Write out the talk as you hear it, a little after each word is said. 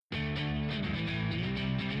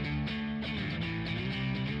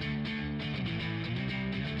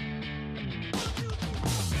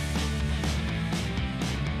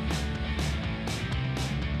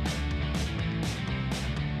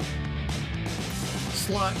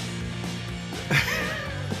slut.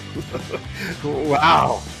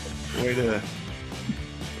 Wow. Way to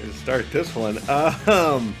start this one.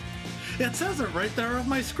 It says it right there on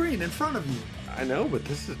my screen in front of you. I know, but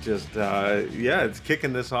this is just, it's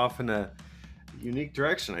kicking this off in a unique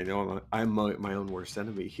direction. I know I'm my own worst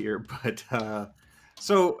enemy here, but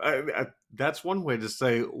that's one way to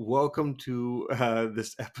say welcome to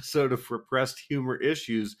this episode of Repressed Humor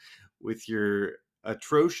Issues with your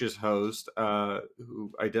atrocious host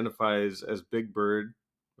who identifies as Big Bird,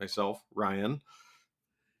 myself, Ryan.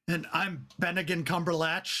 And I'm Bennigan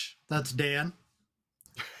Cumberlatch. That's Dan.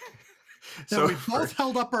 So we both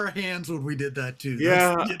held up our hands when we did that too.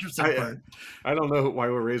 Yeah, that's the interesting part. I don't know why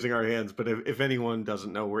we're raising our hands, but if anyone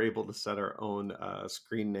doesn't know, we're able to set our own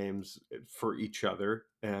screen names for each other,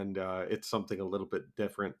 and it's something a little bit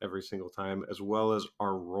different every single time, as well as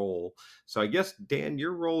our role. So I guess, Dan,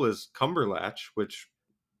 your role is Cumberlatch, which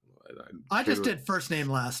I just did first name,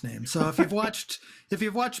 last name. So if you've watched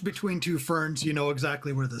Between Two Ferns, you know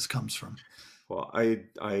exactly where this comes from. Well, I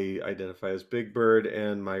identify as Big Bird,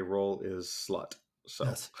 and my role is Slut. So,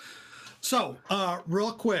 yes. So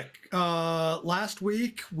real quick, last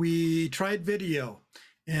week we tried video,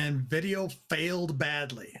 and video failed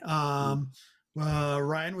badly.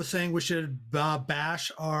 Ryan was saying we should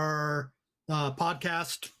bash our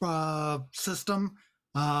podcast system.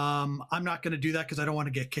 I'm not going to do that because I don't want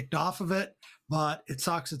to get kicked off of it. But it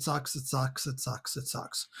sucks.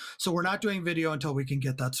 So we're not doing video until we can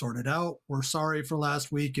get that sorted out. We're sorry for last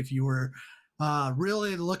week. If you were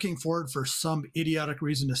really looking forward for some idiotic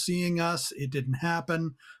reason to seeing us, it didn't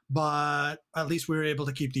happen. But at least we were able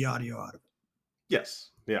to keep the audio out of it.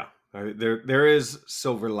 Yes. Yeah. There is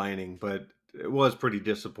silver lining, but it was pretty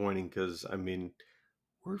disappointing because, I mean,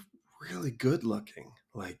 we're really good looking.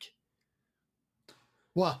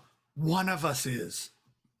 Well, one of us is.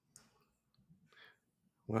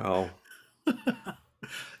 Well,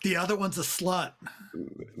 the other one's a slut.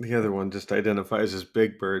 The other one just identifies as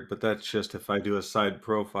Big Bird, but that's just if I do a side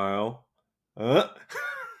profile.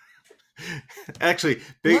 Actually,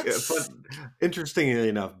 interestingly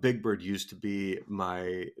enough, Big Bird used to be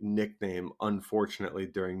my nickname, unfortunately,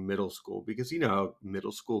 during middle school, because you know how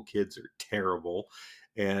middle school kids are terrible,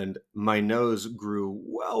 and my nose grew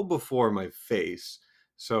well before my face.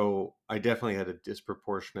 So I definitely had a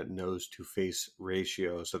disproportionate nose to face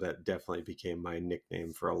ratio. So that definitely became my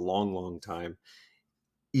nickname for a long, long time,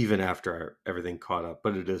 even after everything caught up.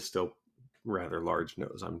 But it is still rather large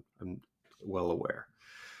nose. I'm well aware.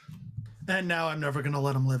 And now I'm never going to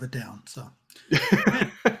let him live it down. So,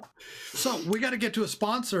 so we got to get to a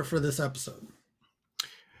sponsor for this episode.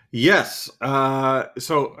 Yes.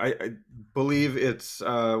 So I believe it's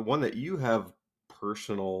one that you have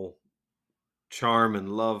personal charm and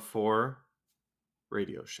love for,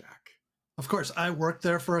 Radio Shack. Of course, I worked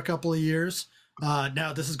there for a couple of years.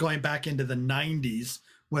 Now this is going back into the 90s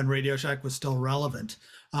when Radio Shack was still relevant.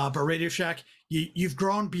 But Radio Shack, you've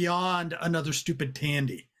grown beyond another stupid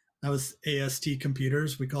Tandy. That was AST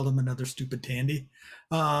Computers. We called them another stupid Tandy.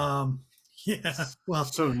 Yeah. Well,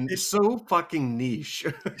 so fucking niche.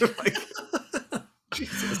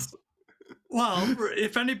 Jesus. Well,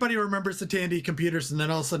 if anybody remembers the Tandy Computers and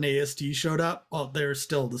then all of a sudden AST showed up, well, they're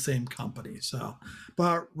still the same company. So,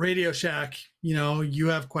 but Radio Shack, you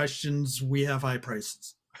have questions, we have high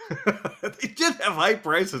prices. They did have high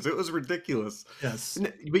prices. It was ridiculous. Yes.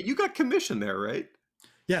 But you got commission there, right?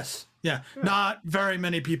 Yes. Yeah. Not very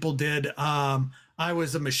many people did. I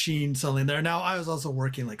was a machine selling there. Now, I was also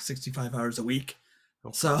working like 65 hours a week.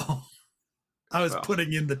 Okay. So I was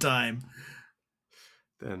putting in the time.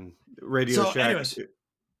 Then Radio Shack, anyways,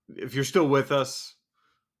 if you're still with us,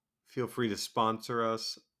 feel free to sponsor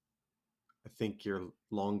us. I think you're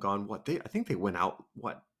long gone. I think they went out,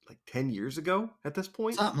 like 10 years ago at this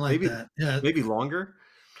point? Something like that. Yeah. Maybe longer.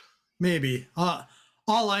 Maybe.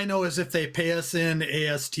 All I know is if they pay us in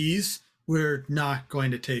ASTs, we're not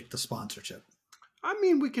going to take the sponsorship. I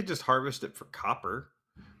mean, we could just harvest it for copper.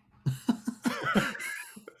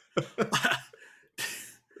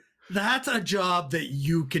 That's a job that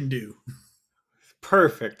you can do.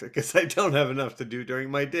 Perfect, because I don't have enough to do during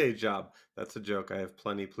my day job. That's a joke. I have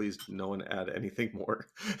plenty. Please, no one add anything more.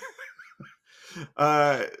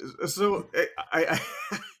 So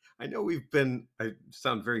I know I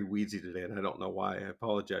sound very wheezy today, and I don't know why. I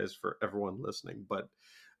apologize for everyone listening, but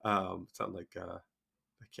it sounded like I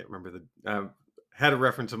can't remember had a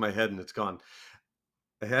reference in my head and it's gone.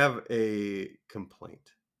 I have a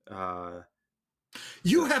complaint.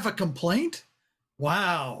 You have a complaint?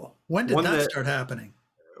 Wow. When did that start happening?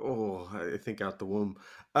 Oh, I think out the womb.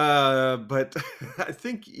 But I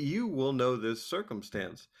think you will know this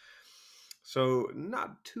circumstance. So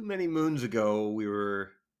not too many moons ago,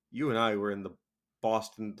 you and I were in the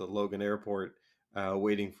Boston, the Logan Airport,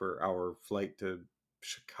 waiting for our flight to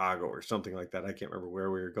Chicago or something like that. I can't remember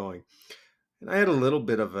where we were going, and I had a little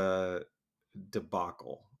bit of a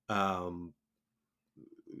debacle.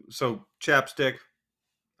 So chapstick,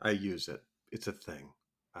 I use it. It's a thing.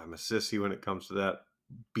 I'm a sissy when it comes to that.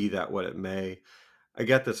 Be that what it may. I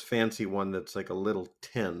got this fancy one that's like a little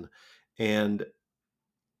tin, and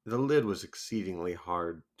the lid was exceedingly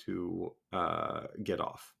hard to get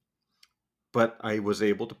off, but I was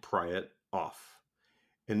able to pry it off.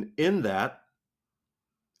 And in that,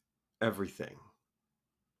 everything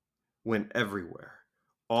went everywhere,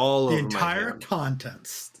 all The over my entire hand.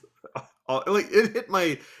 contents. Like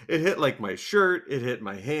it hit like my shirt, it hit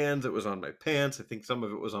my hands, it was on my pants. I think some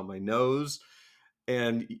of it was on my nose.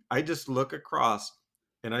 And I just look across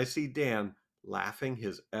and I see Dan laughing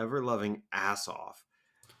his ever loving ass off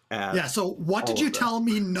at Yeah. So what did all you of this. tell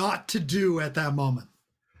me not to do at that moment?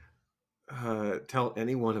 Tell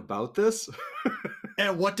anyone about this?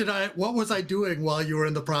 And what was I doing while you were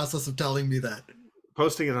in the process of telling me that?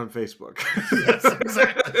 Posting it on Facebook. Yes,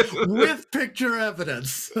 exactly. With picture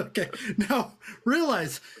evidence. Okay. Now,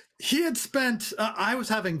 realize he had spent, I was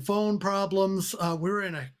having phone problems. We were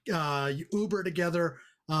in a Uber together,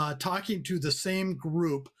 talking to the same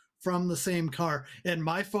group from the same car, and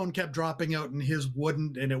my phone kept dropping out and his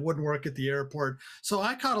wouldn't, and it wouldn't work at the airport. So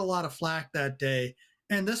I caught a lot of flack that day.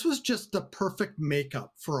 And this was just the perfect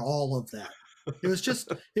makeup for all of that.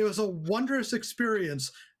 It was a wondrous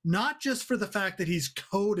experience, not just for the fact that he's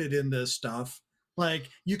coated in this stuff. Like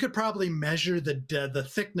you could probably measure the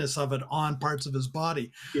thickness of it on parts of his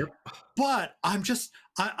body, Yep. but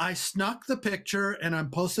I snuck the picture and I'm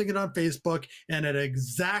posting it on Facebook. And at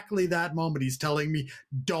exactly that moment, he's telling me,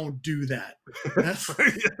 "Don't do that." That's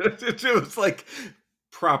It was like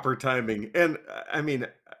proper timing. And I mean,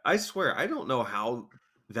 I swear, I don't know how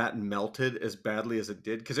that melted as badly as it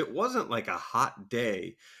did because it wasn't like a hot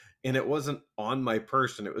day and it wasn't on my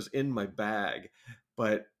person, it was in my bag.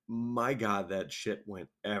 But my God, that shit went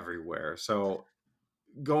everywhere. So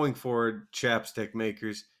going forward, chapstick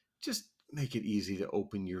makers, just make it easy to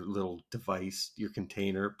open your little device, your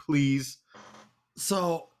container, please.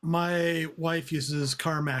 So my wife uses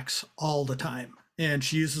Carmex all the time, and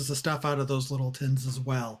she uses the stuff out of those little tins as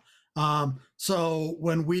well. So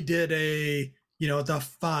when we did there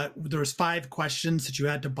was 5 questions that you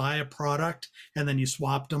had to buy a product, and then you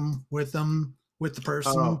swapped them with the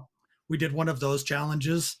person. Oh, We did one of those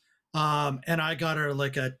challenges, and I got her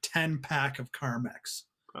like a 10 pack of Carmex.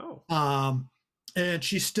 oh. Um, and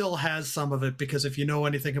she still has some of it because if you know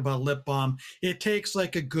anything about lip balm, it takes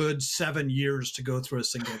like a good 7 years to go through a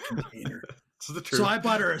single container. It's the So truth. I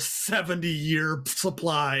bought her a 70-year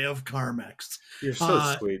supply of Carmex. You're so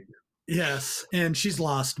Uh, sweet. yes, and she's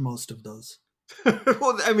lost most of those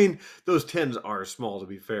Well, I mean, those tins are small to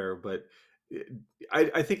be fair, but eh,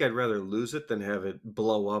 I think I'd rather lose it than have it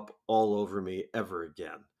blow up all over me ever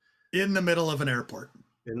again in the middle of an airport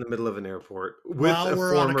in the middle of an airport while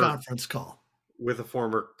we're on a conference call, with a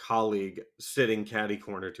former colleague sitting catty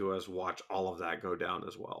corner to us watch all of that go down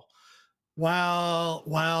as well.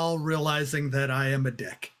 while realizing that I am a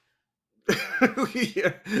dick.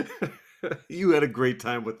 Yeah. You had a great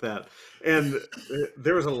time with that. And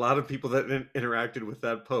there was a lot of people that interacted with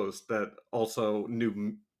that post that also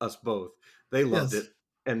knew us both. They loved it. Yes.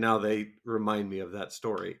 And now they remind me of that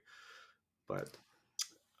story. But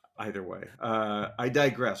either way, I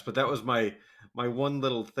digress. But that was my one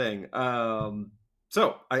little thing.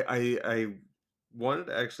 So I wanted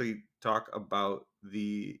to actually talk about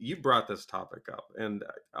the you brought this topic up, and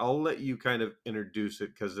I'll let you kind of introduce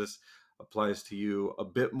it because this applies to you a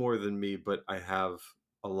bit more than me, but I have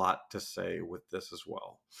a lot to say with this as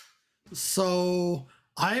well. So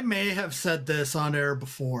I may have said this on air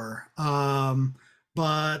before,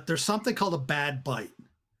 but there's something called a bad bite.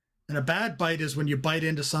 And a bad bite is when you bite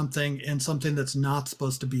into something and something that's not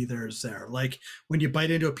supposed to be there is there. Like when you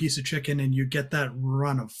bite into a piece of chicken and you get that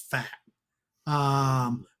run of fat.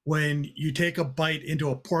 When you take a bite into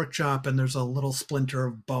a pork chop and there's a little splinter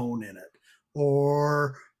of bone in it.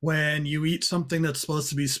 Or when you eat something that's supposed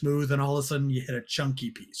to be smooth and all of a sudden you hit a chunky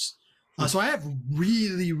piece. So I have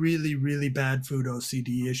really, really, really bad food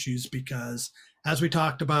OCD issues because, as we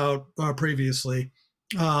talked about previously,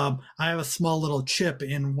 I have a small little chip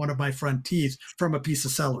in one of my front teeth from a piece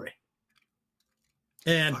of celery.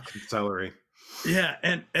 And Fucking celery. yeah,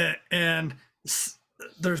 and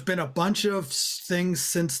there's been a bunch of things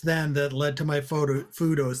since then that led to my food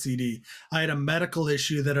OCD. I had a medical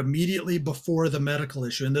issue that immediately before the medical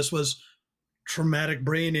issue, and this was traumatic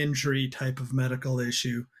brain injury type of medical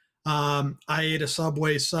issue. I ate a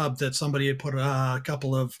Subway sub that somebody had put a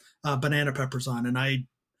couple of banana peppers on, and I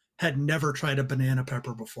had never tried a banana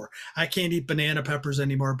pepper before. I can't eat banana peppers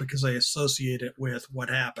anymore because I associate it with what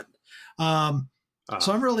happened. Um,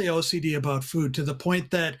 so Ah, I'm really OCD about food to the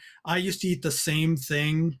point that I used to eat the same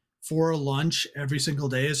thing for lunch every single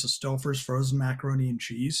day as a Stouffer's frozen macaroni and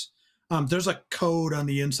cheese. There's a code on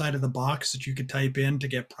the inside of the box that you could type in to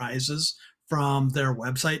get prizes from their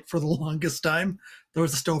website for the longest time. There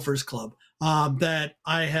was a Stouffer's Club that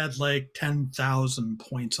I had like 10,000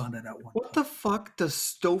 points on it at one what point. the fuck does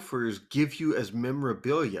Stouffer's give you as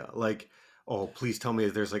memorabilia? Like, oh, please tell me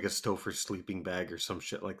there's like a Stouffer's sleeping bag or some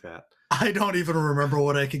shit like that. I don't even remember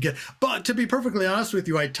what I could get. But to be perfectly honest with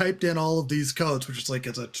you, I typed in all of these codes, which is like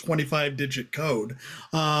it's a 25-digit code,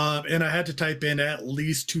 and I had to type in at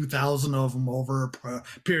least 2,000 of them over a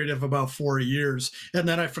period of about 4 years, and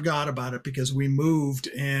then I forgot about it because we moved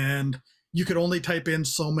and you could only type in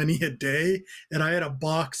so many a day, and I had a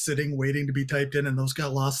box sitting waiting to be typed in, and those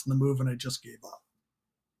got lost in the move, and I just gave up.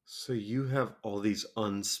 So you have all these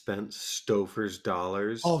unspent Stouffer's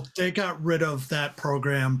dollars. Oh, they got rid of that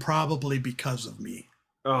program probably because of me.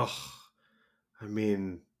 Oh, I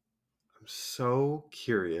mean, I'm so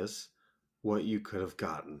curious what you could have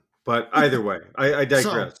gotten. But either way, I So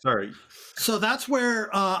digress. Sorry. So that's where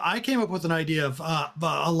I came up with an idea of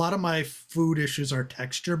a lot of my food issues are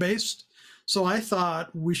texture based. So I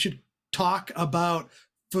thought we should talk about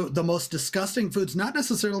food, the most disgusting foods, not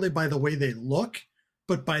necessarily by the way they look,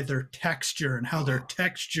 but by their texture and how their Oh,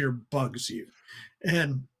 texture bugs you.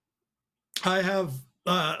 And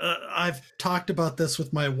I've talked about this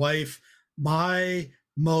with my wife. My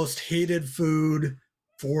most hated food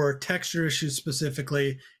for texture issues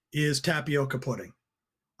specifically is tapioca pudding.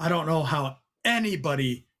 I don't know how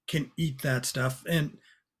anybody can eat that stuff. And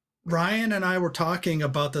Ryan and I were talking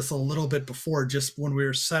about this a little bit before, just when we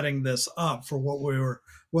were setting this up for what we were,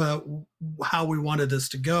 well, how we wanted this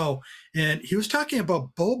to go. And he was talking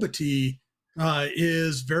about boba tea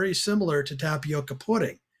is very similar to tapioca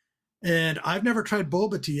pudding. And I've never tried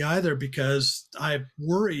boba tea either because I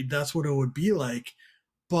worried that's what it would be like.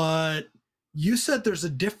 But you said there's a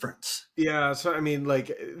difference. yeah. So I mean,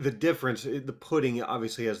 like the difference, the pudding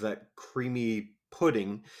obviously has that creamy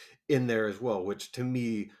pudding in there as well, which to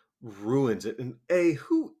me ruins it. And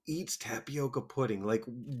who eats tapioca pudding? Like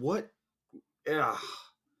what? Yeah,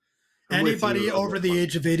 I'm with Anybody you on over this the one.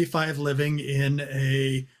 age of 85 living in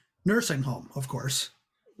a nursing home, of course.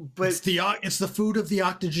 But It's the food of the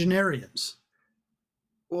octogenarians.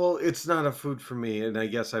 well, it's not a food for me, and I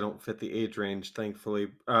guess I don't fit the age range, thankfully,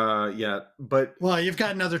 yet. But Well, you've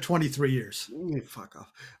got another 23 years. fuck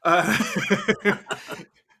off. Uh,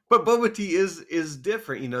 but boba tea is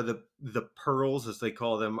different. You know, the pearls, as they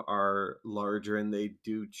call them, are larger, and they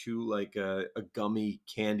do chew like a gummy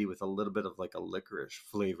candy with a little bit of like a licorice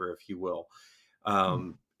flavor, if you will.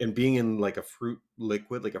 And being in like a fruit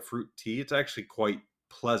liquid, like a fruit tea, it's actually quite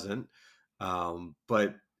pleasant.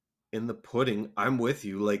 But in the pudding, I'm with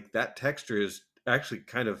you. Like that texture is actually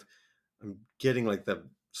kind of, I'm getting like the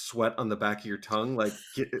sweat on the back of your tongue,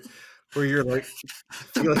 where you're like,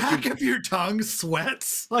 The feel like back you of your tongue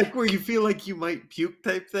sweats. like where you feel like you might puke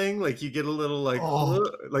type thing, like you get a little like Oh,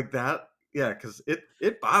 like that. Yeah, because it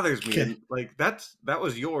bothers me, okay. and like that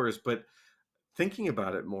was yours, but thinking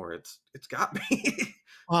about it more, it's got me.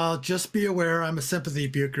 Well, just be aware I'm a sympathy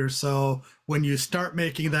puker, so when you start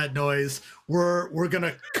making that noise, we're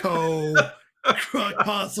gonna cause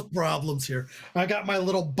some problems here. I got my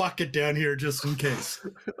little bucket down here just in case.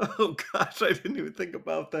 Oh gosh, I didn't even think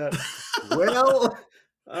about that. Well,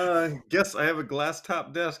 guess I have a glass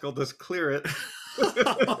top desk. I'll just clear it.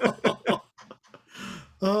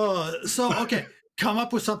 So okay, come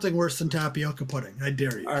up with something worse than tapioca pudding. I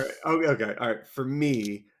dare you. All right. Okay. Okay. All right. For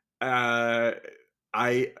me, uh,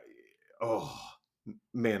 I oh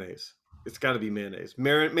mayonnaise. It's got to be mayonnaise.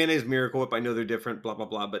 Mayonnaise, Miracle Whip. I know they're different. Blah blah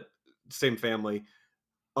blah. But same family.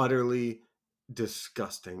 Utterly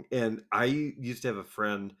disgusting. And I used to have a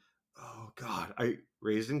friend. Oh God, I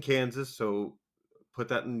raised in Kansas, so put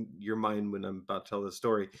that in your mind when I'm about to tell this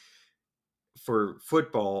story. For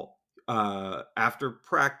football, after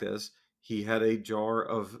practice, he had a jar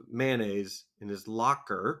of mayonnaise in his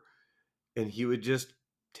locker, and he would just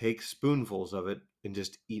take spoonfuls of it and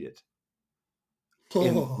just eat it.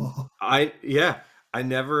 And Oh, yeah, I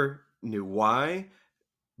never knew why,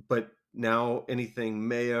 but now anything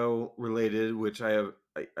mayo related, which I have,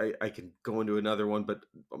 I can go into another one, but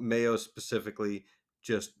mayo specifically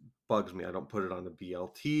just bugs me. I don't put it on a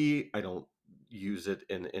BLT. I don't use it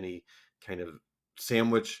in any kind of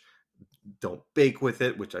sandwich. Don't bake with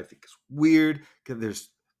it, which I think is weird because there's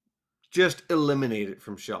Just eliminate it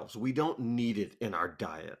from shelves. We don't need it in our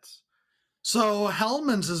diets. So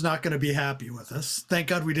Hellman's is not going to be happy with us. Thank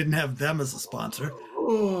God we didn't have them as a sponsor.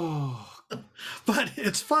 Oh. But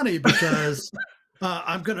it's funny because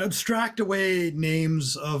I'm going to abstract away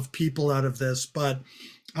names of people out of this, but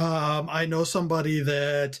I know somebody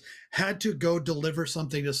that had to go deliver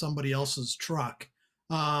something to somebody else's truck.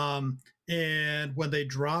 And when they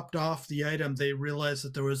dropped off the item, they realized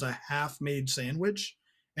that there was a half made sandwich.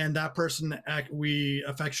 And that person, we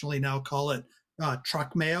affectionately now call it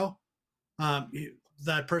truck mayo. Um,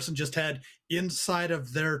 that person just had inside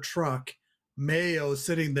of their truck mayo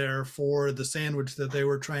sitting there for the sandwich that they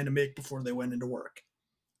were trying to make before they went into work.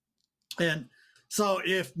 And so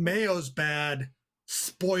if mayo's bad,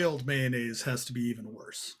 spoiled mayonnaise has to be even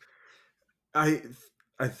worse. I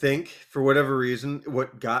I think for whatever reason,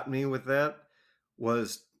 what got me with that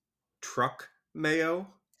was truck mayo.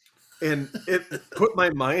 And it put my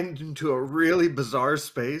mind into a really bizarre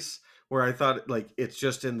space where I thought like it's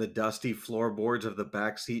just in the dusty floorboards of the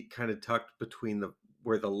back seat, kind of tucked between the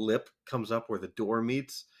where the lip comes up where the door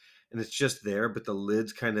meets. And it's just there, but the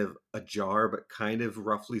lid's kind of ajar, but kind of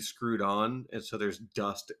roughly screwed on. And so there's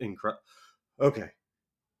dust and okay.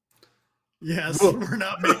 Yes, Whoa. we're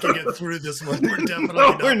not making it through this one. We're definitely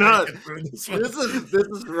No, we're not not. making it through this one. This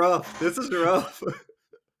is rough. This is rough.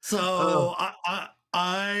 So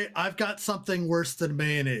I've got something worse than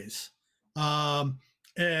mayonnaise,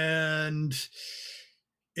 and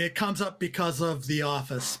it comes up because of The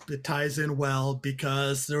Office. It ties in well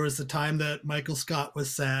because there was a time that Michael Scott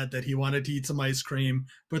was sad that he wanted to eat some ice cream,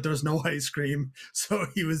 but there was no ice cream, so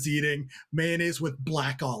he was eating mayonnaise with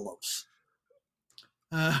black olives.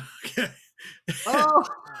 Okay. Oh,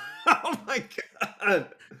 oh my God.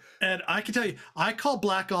 And I can tell you, I call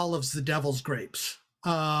black olives the devil's grapes.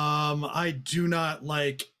 I do not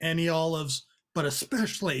like any olives, but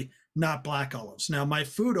especially not black olives. Now, my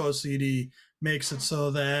food OCD makes it so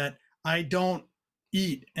that I don't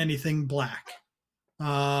eat anything black.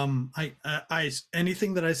 I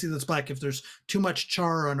anything that I see that's black, if there's too much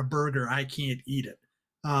char on a burger, I can't eat it.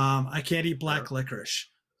 I can't eat black licorice.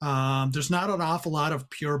 There's not an awful lot of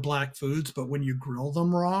pure black foods, but when you grill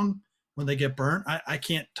them wrong, when they get burnt, I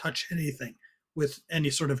can't touch anything with any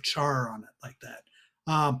sort of char on it like that.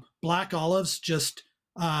 Black olives, just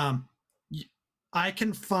I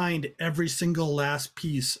can find every single last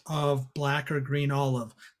piece of black or green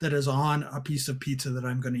olive that is on a piece of pizza that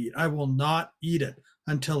I'm going to eat. I will not eat it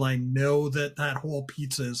until I know that that whole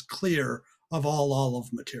pizza is clear of all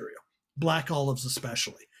olive material, black olives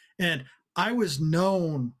especially. And I was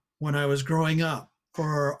known when I was growing up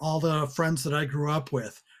for all the friends that I grew up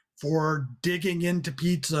with for digging into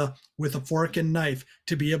pizza with a fork and knife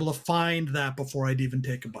to be able to find that before I'd even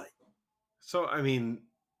take a bite. So, I mean,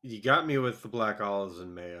 you got me with the black olives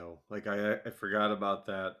and mayo. Like I forgot about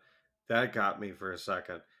that. That got me for a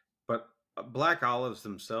second. But black olives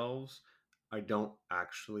themselves, I don't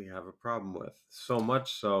actually have a problem with. So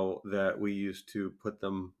much so that we used to put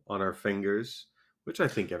them on our fingers, which I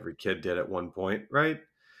think every kid did at one point, right?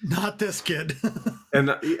 Not this kid. And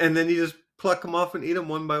then you just pluck them off and eat them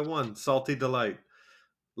one by one. Salty delight.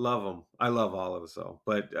 Love them. I love olives though.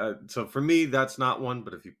 But so for me, that's not one.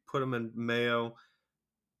 But if you put them in mayo,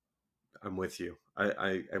 I'm with you.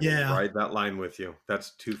 I will Yeah. ride that line with you.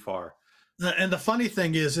 That's too far. And the funny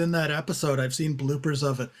thing is, in that episode, I've seen bloopers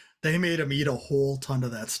of it. They made him eat a whole ton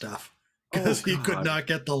of that stuff Oh because he could God. not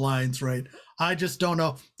get the lines right. I just don't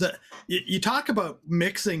know. You talk about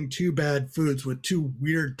mixing two bad foods with two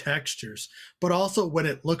weird textures, but also when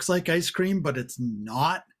it looks like ice cream, but it's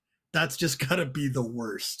not, that's just got to be the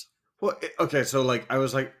worst. Well, okay, so like I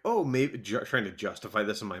was like, oh, maybe trying to justify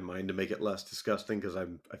this in my mind to make it less disgusting because I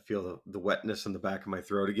feel the wetness in the back of my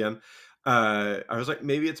throat again. I was like,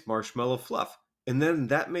 maybe it's marshmallow fluff, and then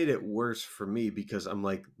that made it worse for me because I'm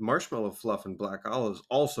like, marshmallow fluff and black olives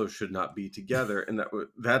also should not be together, and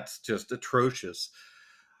that's just atrocious.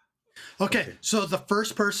 Okay, Okay. so the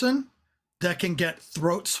first person that can get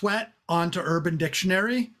throat sweat onto Urban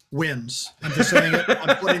Dictionary wins. I'm just saying it.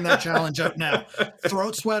 I'm putting that challenge out now.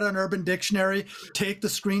 Throat sweat on Urban Dictionary. Take the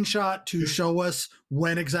screenshot to show us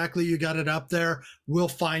when exactly you got it up there. We'll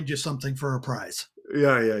find you something for a prize.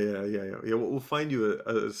 Yeah. We'll find you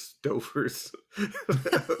a Stouffer's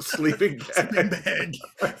sleeping Sleeping bag.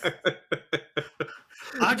 bag.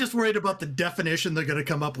 I'm just worried about the definition they're going to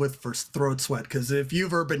come up with for throat sweat because if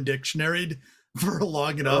you've Urban Dictionary'd for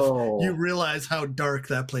long enough, you Oh, realize how dark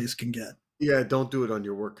that place can get. yeah, don't do it on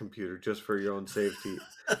your work computer just for your own safety.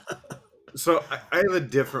 So I have a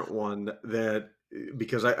different one that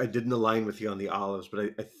because I didn't align with you on the olives,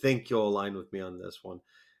 but I think you'll align with me on this one.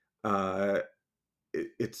 Uh,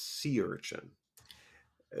 it's sea urchin,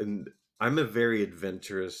 and I'm a very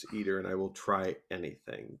adventurous eater, and I will try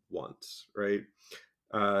anything once, right?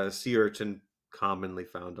 Sea urchin commonly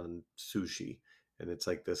found on sushi, and it's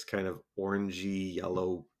like this kind of orangey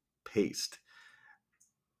yellow paste,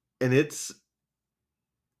 and it's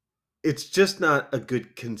just not a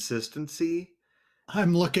good consistency.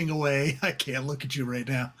 I'm looking away. I can't look at you right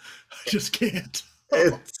now. I just can't.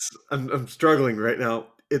 I'm struggling right now.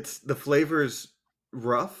 It's the flavor's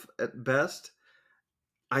rough at best.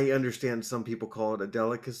 I understand some people call it a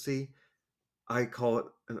delicacy. I call it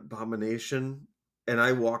an abomination, and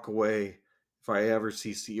I walk away if I ever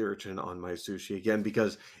see sea urchin on my sushi again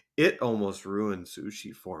because it almost ruined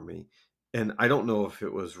sushi for me. And I don't know if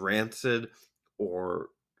it was rancid or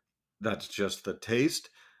that's just the taste.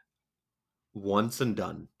 Once and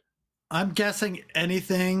done. I'm guessing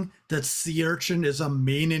anything that sea urchin is a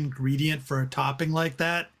main ingredient for a topping like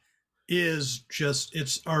that is just,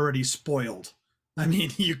 it's already spoiled. I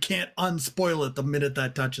mean, you can't unspoil it the minute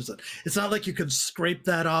that touches it. It's not like you can scrape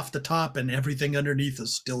that off the top and everything underneath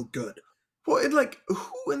is still good. Well, and like,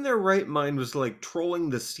 who in their right mind was like trolling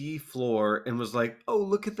the sea floor and was like, "Oh,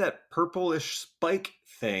 look at that purplish spike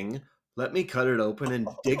thing. Let me cut it open and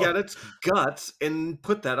dig out its guts and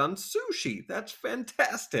put that on sushi. That's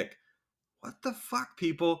fantastic." What the fuck,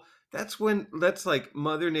 people? That's like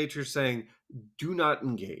Mother Nature saying, "Do not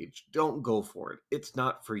engage. Don't go for it. It's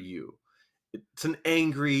not for you." It's an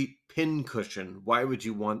angry pincushion. Why would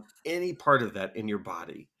you want any part of that in your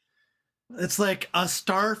body? It's like a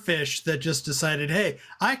starfish that just decided, hey,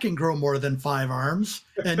 I can grow more than 5 arms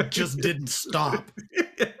and just didn't stop.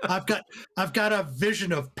 Yeah. I've got I've got a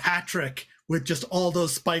vision of Patrick with just all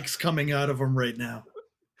those spikes coming out of him right now.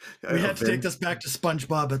 We A, had to take venge- this back to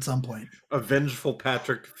SpongeBob at some point. a vengeful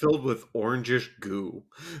Patrick filled with orangish goo.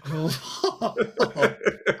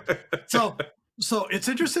 so so it's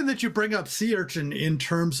interesting that you bring up sea urchin in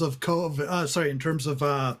terms of COVID. In terms of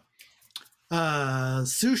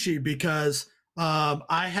sushi because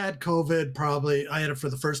I had COVID. Probably I had it for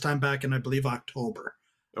the first time back in I believe October,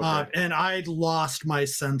 Okay. and I lost my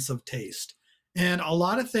sense of taste. And a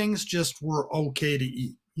lot of things just were okay to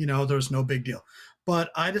eat. You know, there was no big deal. But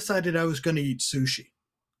I decided I was going to eat sushi.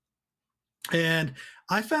 And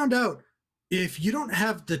I found out if you don't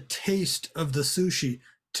have the taste of the sushi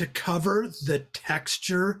to cover the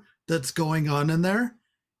texture that's going on in there,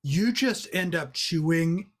 you just end up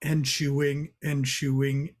chewing and chewing and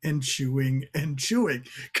chewing and chewing and chewing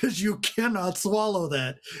because you cannot swallow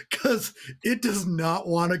that because it does not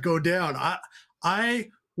want to go down. I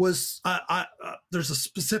was there's a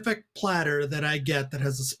specific platter that I get that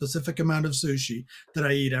has a specific amount of sushi that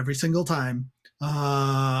I eat every single time.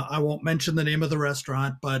 I won't mention the name of the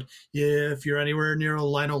restaurant, but if you're anywhere near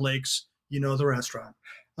Lino Lakes, you know the restaurant.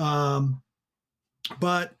 Um,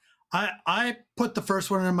 but I put the first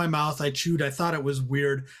one in my mouth. I chewed. I thought it was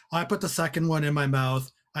weird. I put the second one in my mouth.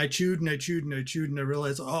 I chewed and I chewed and I chewed and I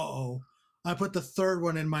realized, oh. I put the third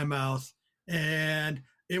one in my mouth, and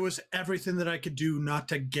it was everything that I could do not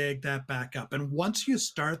to gag that back up. And once you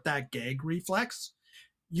start that gag reflex,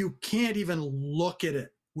 you can't even look at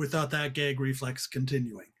it without that gag reflex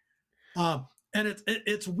continuing. And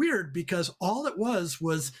it's weird because all it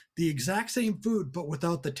was the exact same food, but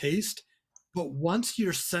without the taste. But once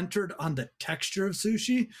you're centered on the texture of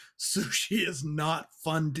sushi, sushi is not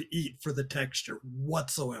fun to eat for the texture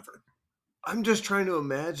whatsoever. I'm just trying to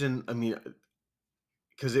imagine. I mean,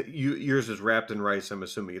 because yours is wrapped in rice. I'm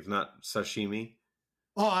assuming it's not sashimi.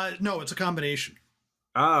 Oh, no, it's a combination.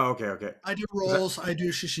 Oh, okay, okay. I do 'Cause rolls, I do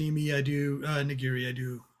sashimi, I do nigiri, I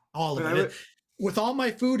do all but of I it. would, With all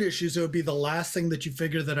my food issues, it would be the last thing that you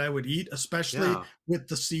figure that I would eat, especially yeah, with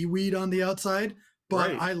the seaweed on the outside. But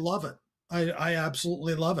right. I love it. I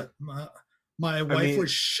absolutely love it. My I wife mean,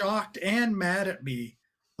 was shocked and mad at me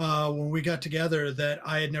when we got together that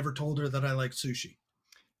I had never told her that I like sushi.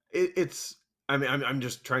 it's. I mean, I'm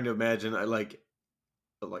just trying to imagine. I like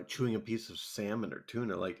chewing a piece of salmon or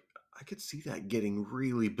tuna. Like, I could see that getting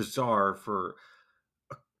really bizarre for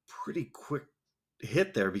a pretty quick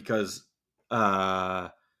hit there because, uh,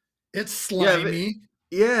 It's yeah, slimy,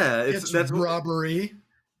 yeah, it's it's that's what. rubbery,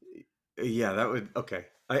 Yeah, that would okay.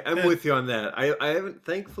 I'm and with you on that. I haven't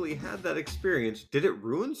thankfully had that experience. Did it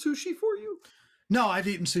ruin sushi for you? no, I've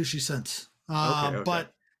eaten sushi since. Okay, okay.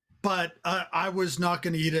 But I was not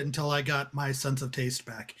going to eat it until I got my sense of taste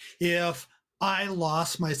back. If I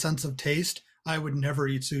lost my sense of taste, I would never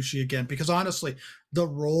eat sushi again because honestly, the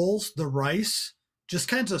rolls, the rice just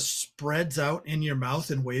kind of spreads out in your mouth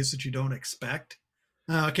in ways that you don't expect.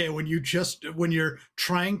 Okay, when you're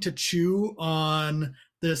trying to chew on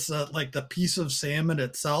this like the piece of salmon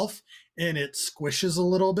itself, and it squishes a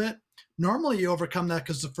little bit. Normally, you overcome that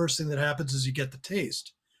because the first thing that happens is you get the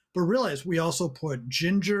taste. But realize we also put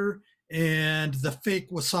ginger and the fake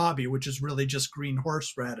wasabi, which is really just green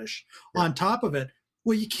horseradish, Yeah. on top of it.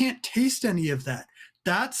 Well, you can't taste any of that.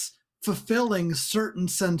 That's fulfilling certain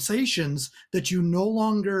sensations that you no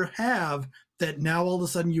longer have, that now all of a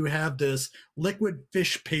sudden you have this liquid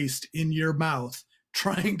fish paste in your mouth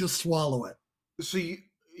trying to swallow it. So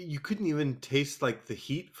you couldn't even taste like the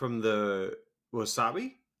heat from the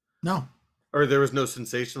wasabi? No, Or there was no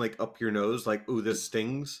sensation like up your nose, like, ooh, this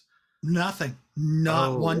stings? nothing,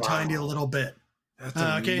 not Oh, one tiny wow. little bit. That's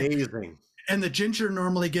Okay. amazing. And the ginger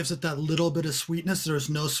normally gives it that little bit of sweetness. There's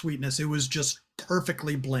no sweetness. It was just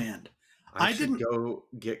perfectly bland. I I should didn't, go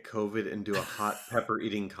get COVID and do a hot pepper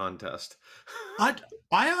eating contest. I,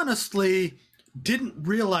 I honestly didn't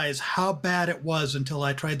realize how bad it was until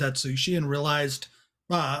I tried that sushi and realized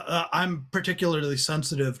I'm particularly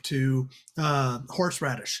sensitive to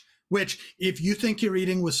horseradish. Which, if you think you're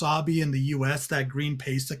eating wasabi in the US, that green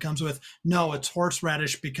paste that comes with, no, it's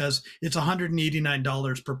horseradish because it's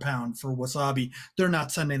 $189 per pound for wasabi. They're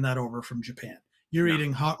not sending that over from Japan. You're No.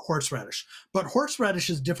 eating hot horseradish. But horseradish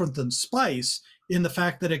is different than spice in the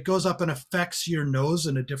fact that it goes up and affects your nose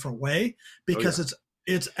in a different way Oh, yeah. because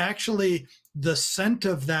it's actually the scent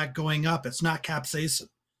of that going up. It's not capsaicin.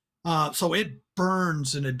 So it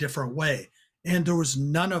burns in a different way. And there was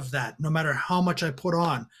none of that. No matter how much I put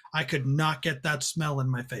on, I could not get that smell in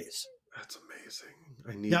my face. That's amazing.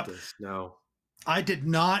 I need Yep. this now. I did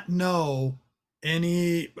not know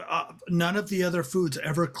none of the other foods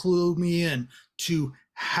ever clued me in to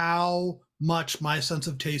how much my sense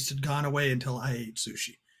of taste had gone away until I ate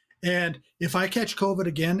sushi. And if I catch COVID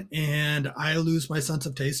again and I lose my sense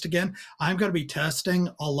of taste again, I'm going to be testing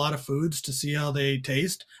a lot of foods to see how they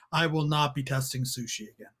taste. I will not be testing sushi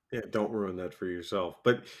again. Yeah, don't ruin that for yourself.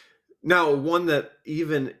 But now, one that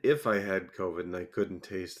even if I had COVID and I couldn't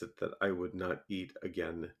taste it, that I would not eat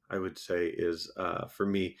again, I would say is for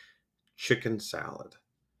me, chicken salad,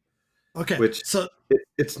 Okay. which So,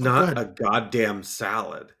 it's oh, go not ahead. a goddamn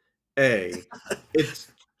salad. A,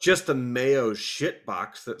 it's just a mayo shit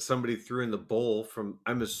box that somebody threw in the bowl from,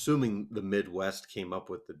 I'm assuming the Midwest came up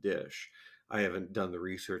with the dish. I haven't done the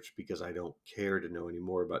research because I don't care to know any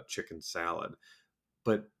more about chicken salad.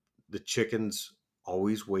 But the chicken's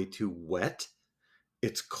always way too wet.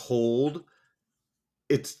 It's cold.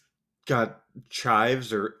 It's got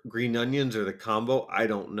chives or green onions or the combo. I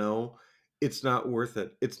don't know. It's not worth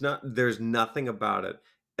it. It's not, there's nothing about it.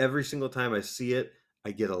 Every single time I see it,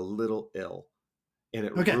 I get a little ill and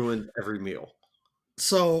it Okay. ruins every meal.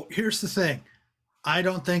 So here's the thing. I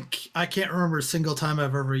can't remember a single time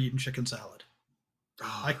I've ever eaten chicken salad.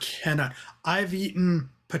 I Oh, cannot. I've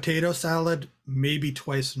eaten potato salad maybe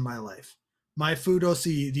twice in my life. My food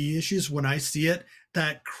OCD issues, when I see it,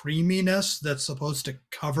 that creaminess that's supposed to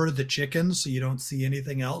cover the chicken so you don't see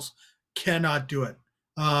anything else, cannot do it.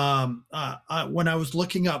 When I was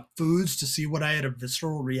looking up foods to see what I had a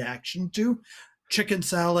visceral reaction to, chicken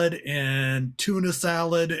salad and tuna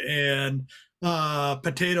salad and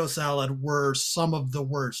potato salad were some of the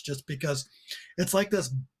worst, just because it's like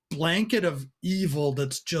this blanket of evil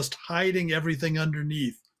that's just hiding everything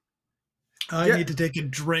underneath. I yeah, need to take a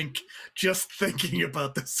drink just thinking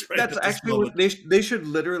about this right that's at this actually what moment. they should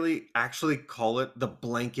literally actually call it, the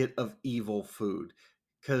blanket of evil food,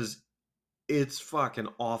 because it's fucking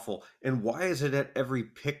awful. And why is it at every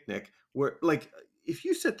picnic where, like, if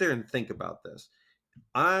you sit there and think about this,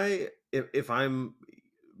 if I'm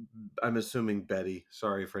assuming Betty,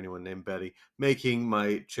 sorry for anyone named Betty, making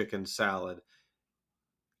my chicken salad,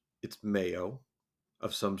 it's mayo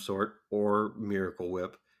of some sort or Miracle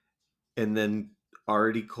Whip, and then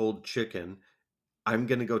already cold chicken. I'm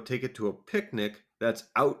going to go take it to a picnic that's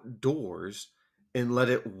outdoors and let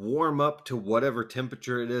it warm up to whatever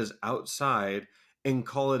temperature it is outside and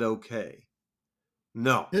call it okay.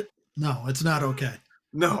 No, No, it's not okay.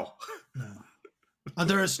 no. No.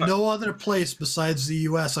 There is no other place besides the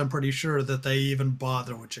US, I'm pretty sure, that they even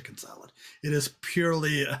bother with chicken salad. It is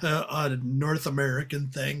purely a North American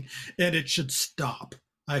thing, and it should stop.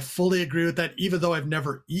 I fully agree with that, even though I've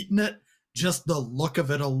never eaten it. Just the look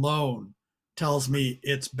of it alone tells me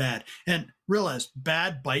it's bad. And realize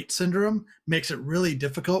bad bite syndrome makes it really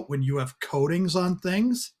difficult when you have coatings on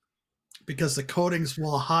things, because the coatings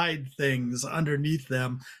will hide things underneath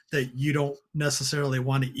them that you don't necessarily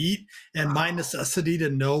want to eat. And my Oh, necessity to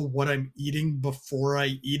know what I'm eating before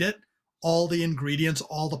I eat it, all the ingredients,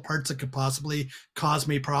 all the parts that could possibly cause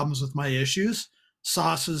me problems with my issues,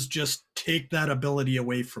 sauces just take that ability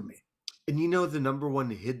away from me. And you know the number one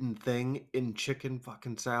hidden thing in chicken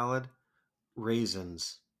fucking salad?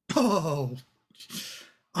 Raisins. Oh,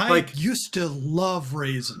 I Like, used to love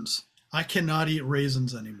raisins. I cannot eat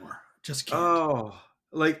raisins anymore. Just can't. oh,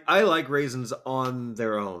 like I like raisins on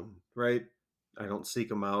their own, right? I don't seek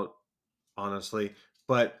them out, honestly.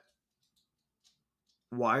 But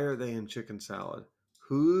why are they in chicken salad?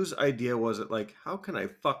 Whose idea was it? Like, how can I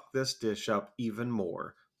fuck this dish up even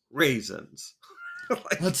more? Raisins.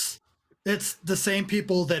 Like, That's it's the same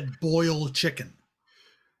people that boil chicken.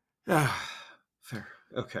 fair.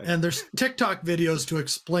 Okay. And there's TikTok videos to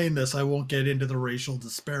explain this. I won't get into the racial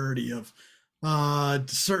disparity of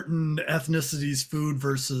certain ethnicities' food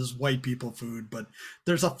versus white people food, but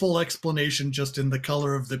there's a full explanation just in the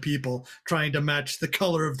color of the people trying to match the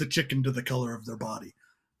color of the chicken to the color of their body.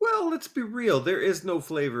 Well, let's be real. There is no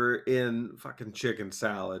flavor in fucking chicken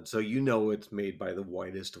salad, so you know it's made by the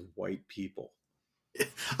whitest of white people.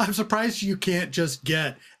 I'm surprised you can't just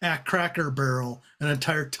get at Cracker Barrel an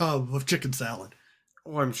entire tub of chicken salad.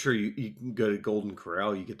 Oh, I'm sure you can go to Golden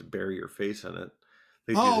Corral, you get to bury your face in it.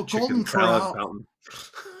 They do the Oh, chicken salad fountain.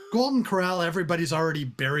 Golden Corral, everybody's already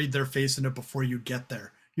buried their face in it before you get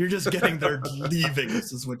there. You're just getting their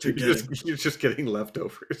leavings, is what you're getting. You're just getting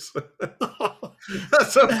leftovers.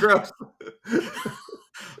 That's so gross.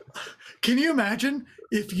 Can you imagine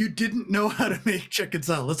if you didn't know how to make chicken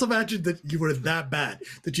salad? Let's imagine that you were that bad,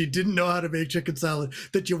 that you didn't know how to make chicken salad,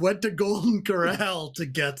 that you went to Golden Corral to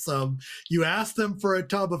get some. You asked them for a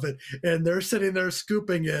tub of it, and they're sitting there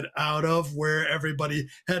scooping it out of where everybody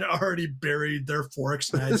had already buried their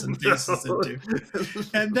forks, knives, and faces into.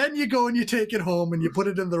 And then you go and you take it home and you put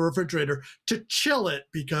it in the refrigerator to chill it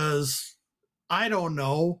because, I don't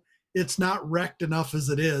know, it's not wrecked enough as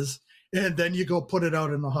it is. And then you go put it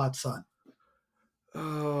out in the hot sun.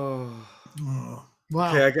 Oh. Oh,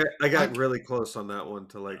 wow. Okay, I got really close on that one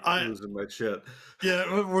to like I losing my shit.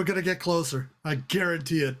 Yeah, we're gonna get closer. I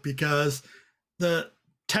guarantee it because the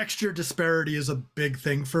texture disparity is a big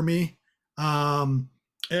thing for me. And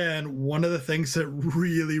one of the things that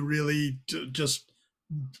really just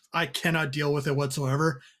I cannot deal with it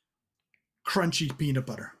whatsoever. Crunchy peanut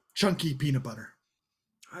butter, chunky peanut butter.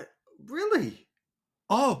 I really?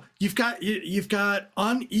 Oh, you've got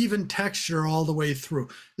uneven texture all the way through.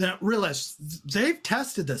 Now realize they've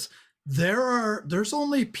tested this. There's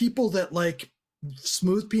only people that like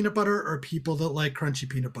smooth peanut butter or people that like crunchy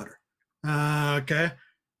peanut butter. Okay,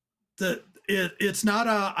 it's not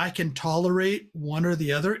a I can tolerate one or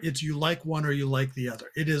the other. It's you like one or you like the other.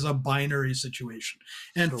 It is a binary situation.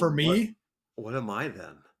 And So for me, what am I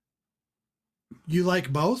then? you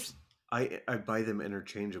like both. I buy them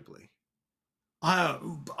interchangeably.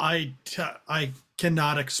 I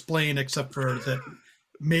cannot explain except for that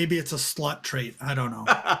maybe it's a slut trait. I don't know.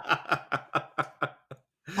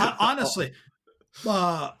 Honestly,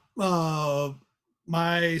 uh, uh,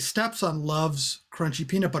 my stepson loves crunchy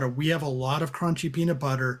peanut butter. We have a lot of crunchy peanut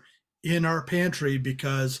butter in our pantry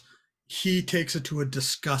because he takes it to a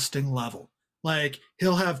disgusting level. Like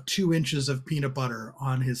he'll have 2 inches of peanut butter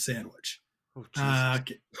on his sandwich. Oh,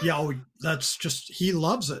 Jesus. Yeah, that's just he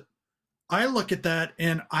loves it. I look at that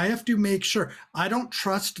and I have to make sure I don't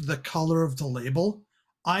trust the color of the label.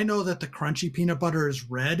 I know that the crunchy peanut butter is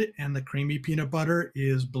red and the creamy peanut butter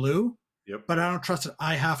is blue, Yep. but I don't trust it.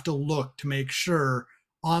 I have to look to make sure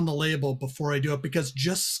on the label before I do it because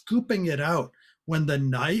just scooping it out when the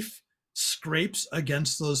knife scrapes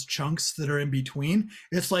against those chunks that are in between,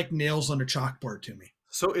 it's like nails on a chalkboard to me.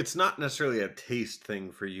 So it's not necessarily a taste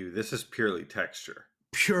thing for you. This is purely texture.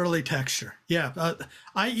 Purely texture. Yeah.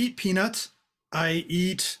 I eat peanuts. I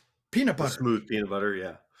eat peanut The butter. smooth peanut butter,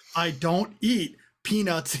 yeah. I don't eat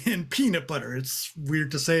peanuts in peanut butter. It's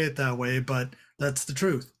weird to say it that way, but that's the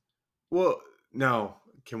truth. Well, now,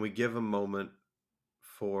 can we give a moment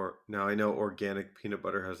for now? I know organic peanut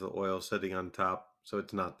butter has the oil sitting on top, so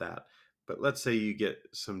it's not that. But let's say you get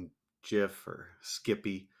some Jif or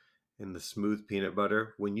Skippy in the smooth peanut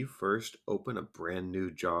butter. When you first open a brand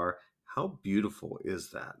new jar, how beautiful is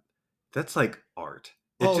that? That's like art.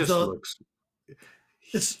 It Oh, just looks.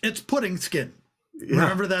 it's pudding skin. Yeah.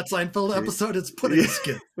 Remember that Seinfeld episode? It's pudding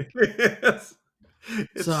skin. Yes.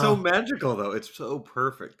 It's so So magical though. It's so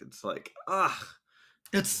perfect. It's like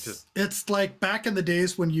it's like back in the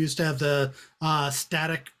days when you used to have the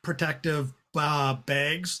static protective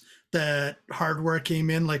bags that hardware came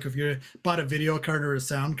in. Like if you bought a video card or a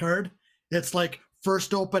sound card, it's like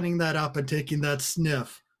first opening that up and taking that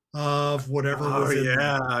sniff of whatever was in there.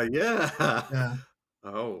 yeah. Yeah.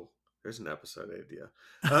 Oh, there's an episode idea.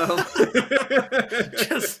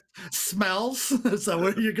 Just smells. Is that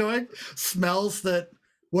where you're going? Smells that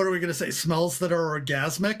what are we going to say? Smells that are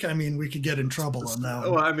orgasmic? I mean, we could get in trouble on that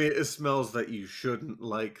Well, one. I mean, it smells that you shouldn't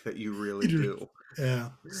like that you really do. Yeah.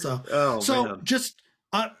 So, Oh so man. just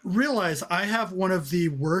realize I have one of the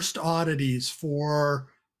worst oddities for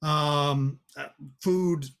um, uh,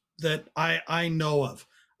 food that I know of.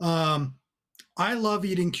 Um, I love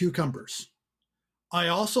eating cucumbers. I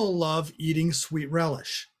also love eating sweet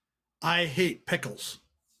relish. I hate pickles.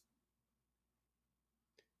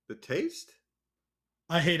 The taste?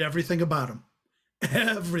 I hate everything about them.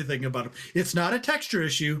 Everything about them. It's not a texture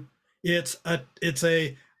issue. It's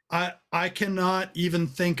a I cannot even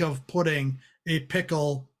think of putting a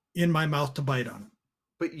pickle in my mouth to bite on it.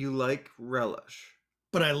 But you like relish.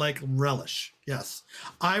 But I like relish. Yes.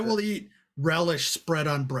 I That, will eat relish spread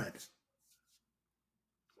on bread.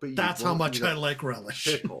 but you That's how won't much eat I a like relish.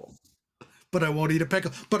 pickle. But I won't eat a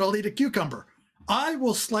pickle, but I'll eat a cucumber. I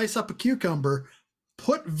will slice up a cucumber,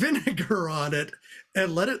 put vinegar on it,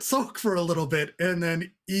 and let it soak for a little bit, and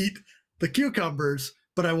then eat the cucumbers,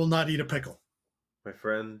 but I will not eat a pickle. My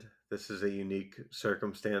friend, this is a unique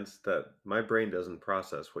circumstance that my brain doesn't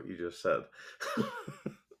process what you just said.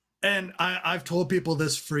 And I've told people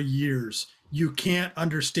this for years. You can't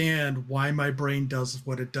understand why my brain does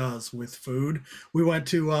what it does with food. We went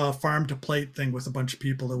to a farm to plate thing with a bunch of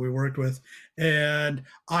people that we worked with, and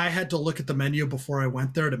I had to look at the menu before I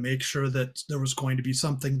went there to make sure that there was going to be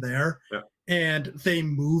something there. Yeah. And they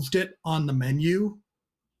moved it on the menu.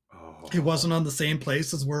 It Oh, wasn't on the same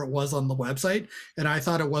place as where it was on the website, and I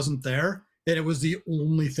thought it wasn't there, and it was the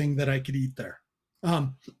only thing that I could eat there.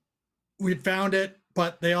 We found it,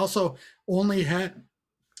 but they also only had,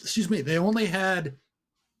 excuse me, they only had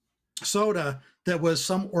soda that was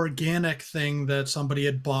some organic thing that somebody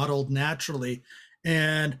had bottled naturally.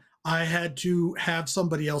 And I had to have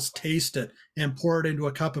somebody else taste it and pour it into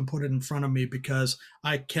a cup and put it in front of me because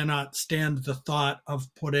I cannot stand the thought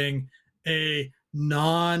of putting a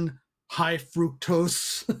non high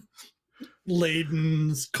fructose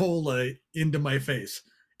laden cola into my face.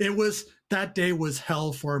 It was that day was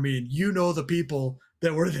hell for me. And you know the people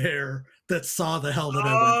that were there that saw the hell that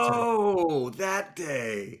I went through. oh, that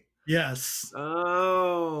day. Yes.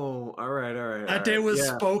 Oh, all right, all right, That all day right. was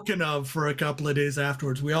Yeah. spoken of for a couple of days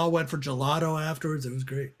afterwards. We all went for gelato afterwards. It was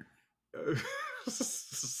great.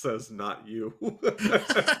 Says not you.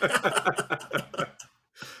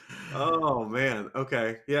 Oh man.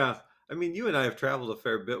 Okay. Yeah. I mean, you and I have traveled a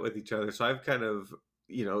fair bit with each other, so I've kind of,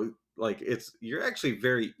 like you're actually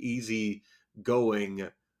very easy going,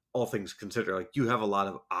 all things considered. Like you have a lot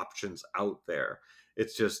of options out there.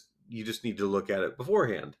 It's just you just need to look at it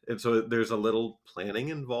beforehand. And so there's a little planning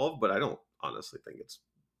involved, but I don't honestly think it's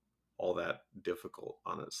all that difficult,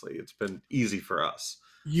 honestly. It's been easy for us.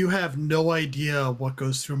 You have no idea what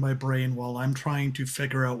goes through my brain while I'm trying to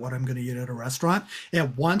figure out what I'm going to eat at a restaurant.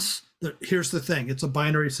 And here's the thing, it's a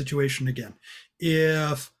binary situation again.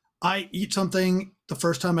 If I eat something the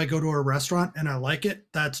first time I go to a restaurant and I like it,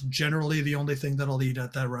 that's generally the only thing that I'll eat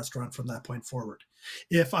at that restaurant from that point forward.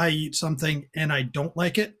 If I eat something and I don't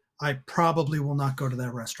like it, I probably will not go to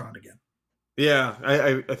that restaurant again. Yeah,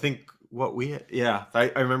 I think yeah,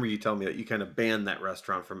 I remember you telling me that you kind of banned that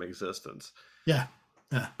restaurant from existence. Yeah.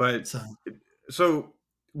 Yeah. But So, so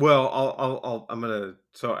well, I'm gonna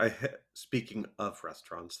so speaking of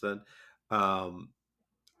restaurants then, um,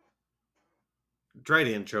 dried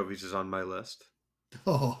anchovies is on my list.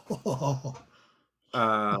 oh, oh,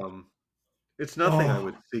 Um, it's nothing I oh.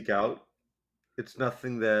 would seek out. It's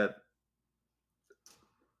nothing that,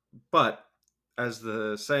 but as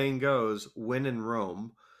the saying goes, when in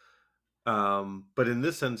Rome. But in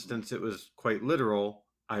this instance, it was quite literal.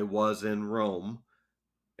 I was in Rome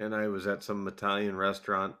and I was at some Italian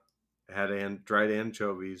restaurant, had dried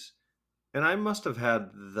anchovies, and I must have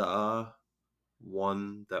had the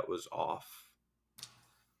one that was off.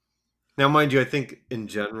 Now, mind you, I think in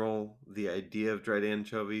general, the idea of dried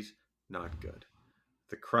anchovies, not good.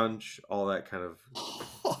 The crunch, all that kind of.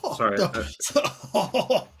 Oh, Sorry.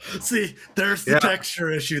 no. See, there's the Yeah,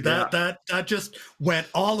 texture issue. yeah, That just went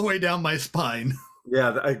all the way down my spine.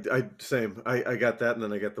 yeah. I same. I got that, and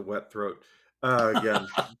then I got the wet throat again.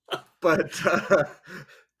 But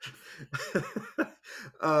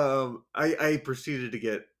I proceeded to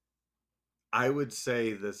get, I would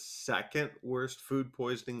say, the second worst food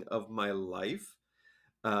poisoning of my life,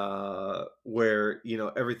 where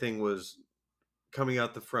everything was coming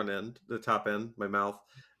out the front end, the top end, my mouth,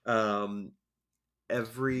 um,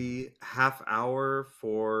 every half hour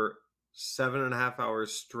for 7.5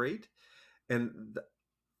 hours straight. And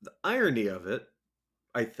the irony of it,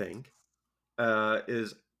 I think,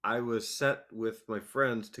 is I was set with my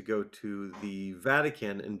friends to go to the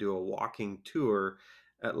Vatican and do a walking tour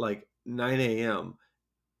at like 9 a.m.,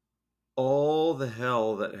 all the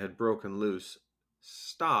hell that had broken loose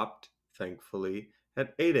stopped, thankfully,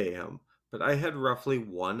 at 8 a.m. But I had roughly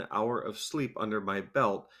 1 hour of sleep under my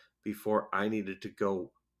belt before I needed to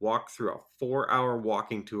go walk through a 4 hour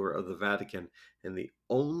walking tour of the Vatican. And the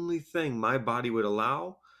only thing my body would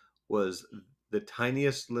allow was the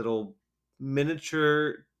tiniest little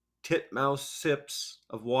miniature titmouse sips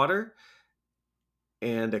of water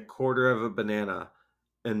and a quarter of a banana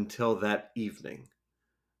until that evening.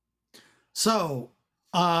 So,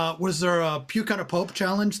 was there a puke on a pope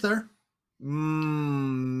challenge there?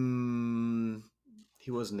 Mm,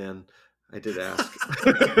 he wasn't in. I did ask.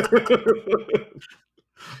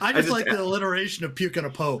 I I just just like a the alliteration of puke on a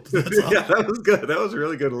pope. That's all. yeah, that was good. That was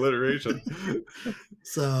really good alliteration. But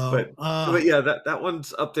So, but yeah, that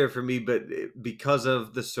one's up there for me, but because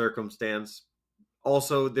of the circumstance.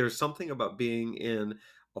 Also, there's something about being in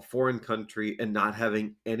a foreign country and not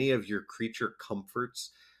having any of your creature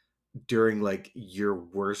comforts during like your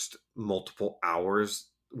worst multiple hours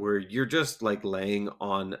where you're just like laying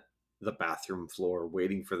on the bathroom floor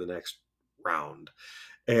waiting for the next round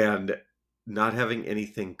and not having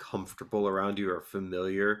anything comfortable around you or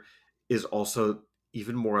familiar is also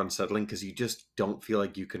even more unsettling because you just don't feel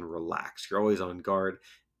like you can relax. You're always on guard.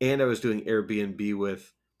 And I was doing Airbnb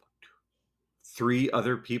with three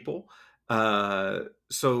other people. So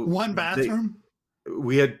one they bathroom?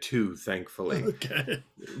 we had two, thankfully, Okay.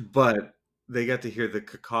 but they got to hear the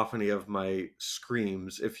cacophony of my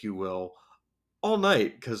screams, if you will, all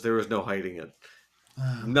night because there was no hiding it.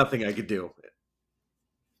 Uh, Nothing I could do.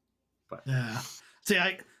 But yeah. See,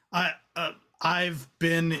 I've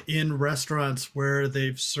been in restaurants where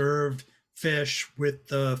they've served fish with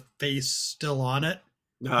the face still on it,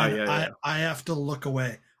 and yeah, I yeah. I have to look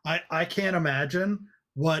away. I can't imagine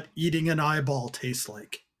what eating an eyeball tastes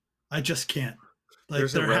like. I just can't. Like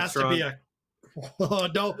There's a there has to be restaurant. a oh,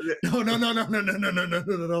 no, no, no, no, no, no, no, no, no, no, no,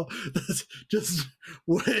 no, no. Just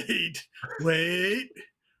wait, wait.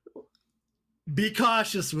 Be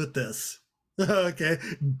cautious with this. Okay.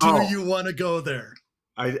 Do Oh, you want to go there?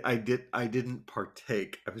 I didn't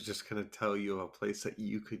partake. I was just gonna tell you of a place that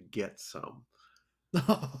you could get some.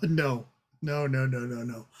 No, no, no, no, no,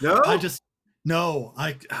 no. I No? just no.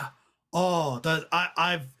 Oh, that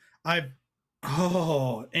I've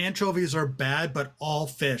oh, anchovies are bad, but all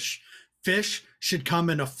fish. Fish should come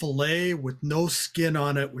in a fillet with no skin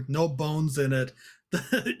on it, with no bones in it.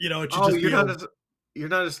 It should Oh, just be a you're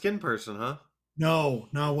not a skin person, huh? no,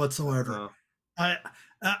 not whatsoever. Uh, I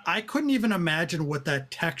I couldn't even imagine what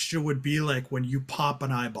that texture would be like when you pop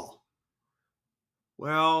an eyeball.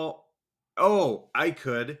 well, oh, I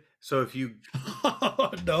could. So if you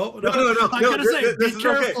No, no, no. no, no, I'm no, gonna say, this be is okay.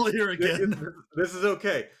 careful here again. This is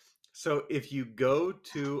okay. So if you go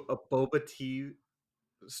to a boba tea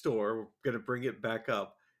store, we're gonna bring it back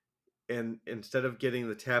up, and instead of getting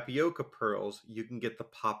the tapioca pearls, you can get the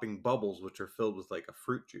popping bubbles, which are filled with like a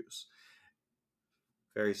fruit juice.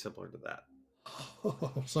 Very similar to that.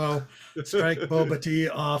 So, strike boba tea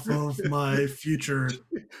off of my future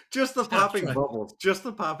Just the popping soundtrack. bubbles. Just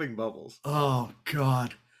the popping bubbles. Oh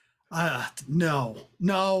God, no,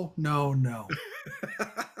 no, no, no.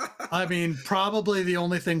 I mean, probably the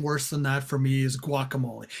only thing worse than that for me is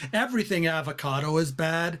guacamole. Everything avocado is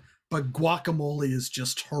bad, but guacamole is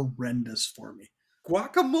just horrendous for me.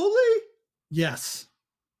 Guacamole? Yes.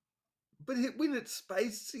 But when it's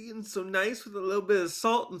spicy and so nice with a little bit of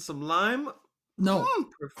salt and some lime, No, no,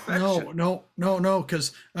 perfection. no, no, no.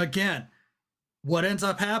 Because again, what ends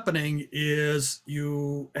up happening is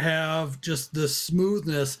you have just the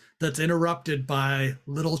smoothness that's interrupted by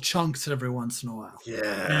little chunks every once in a while.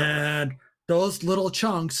 Yeah. And those little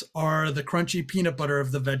chunks are the crunchy peanut butter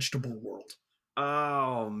of the vegetable world.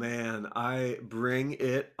 Oh man, I bring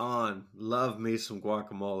it on. Love me some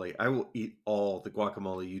guacamole. I will eat all the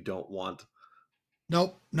guacamole you don't want.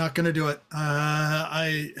 Nope, not going to do it.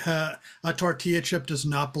 A tortilla chip does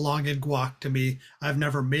not belong in guac to me. I've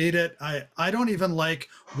never made it. I don't even like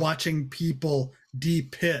watching people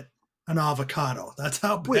de-pit an avocado. That's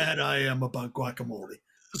how Wait, bad I am about guacamole.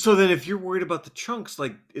 so then if you're worried about the chunks,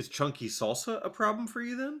 like is chunky salsa a problem for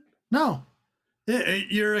you then? No,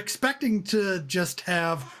 you're expecting to just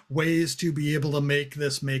have ways to be able to make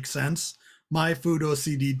this make sense. My food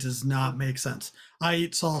OCD does not make sense. I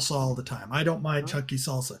eat salsa all the time. I don't mind Huh? chunky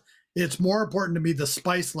salsa. It's more important to me the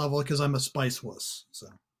spice level because I'm a spice wuss. So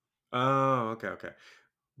Oh, okay, okay.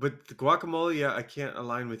 But the guacamole, yeah, I can't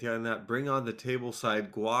align with you on that. Bring on the table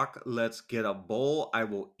side guac. Let's get a bowl. I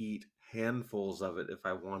will eat handfuls of it if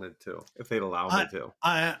I wanted to, if they'd allow me I,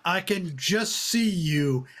 to. I can just see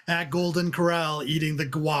you at Golden Corral eating the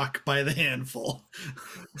guac by the handful.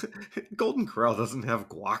 Golden Corral doesn't have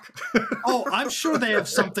guac. Oh, I'm sure they have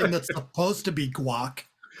something that's supposed to be guac.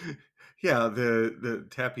 Yeah, the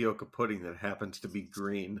tapioca pudding that happens to be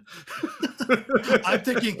green. I'm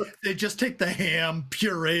thinking they just take the ham,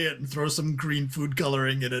 puree it, and throw some green food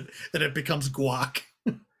coloring in it, and it becomes guac.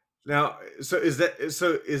 Now, so is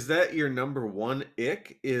that your number one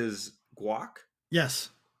ick is guac? Yes,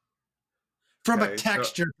 from a Okay, so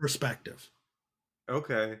texture perspective.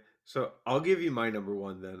 okay, so I'll give you my number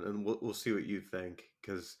one then, and we'll see what you think.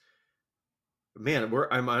 Because man,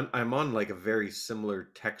 I'm on like a very similar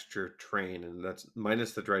texture train, and that's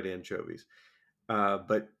minus the dried anchovies.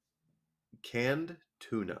 But canned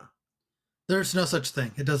tuna. There's no such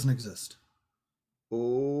thing. It doesn't exist.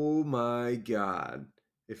 Oh my God!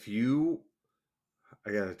 If you,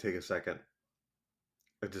 I gotta take a second.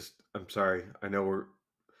 I'm sorry. I know we're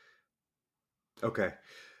okay.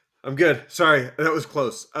 I'm good. Sorry, that was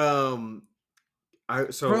close. I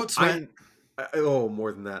so Throat sweat. oh,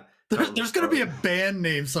 more than that. Counting the There's going to be a throat. band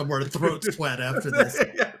name somewhere, Throat Sweat, after this.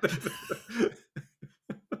 Yeah.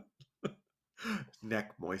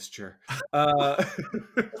 Neck moisture. Uh,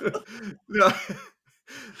 no,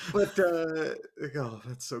 but oh,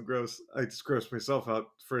 that's so gross. I just grossed myself out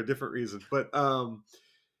for a different reason. But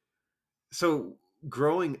so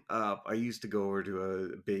growing up, I used to go over to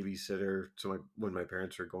a babysitter. So when my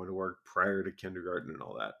parents were going to work prior to kindergarten and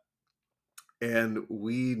all that, and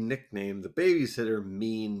we nicknamed the babysitter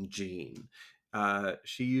Mean Jean.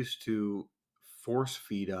 She used to force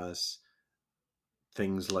feed us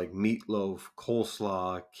things like meatloaf,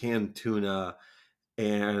 coleslaw, canned tuna,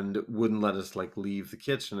 and wouldn't let us like leave the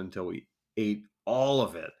kitchen until we ate all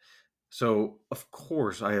of it. So of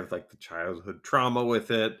course I have like the childhood trauma with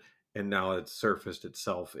it, and now it's surfaced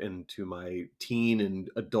itself into my teen and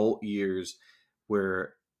adult years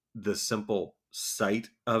where the simple sight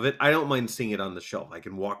of it, I don't mind seeing it on the shelf. I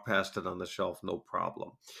can walk past it on the shelf, no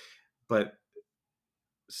problem. But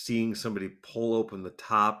seeing somebody pull open the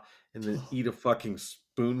top and then eat a fucking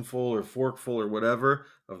spoonful or forkful or whatever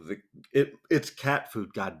of it's cat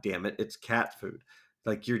food, god damn it. It's cat food.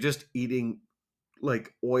 Like you're just eating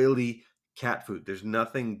like oily cat food. There's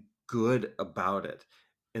nothing good about it.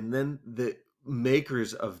 And then the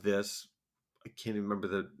makers of this, I can't even remember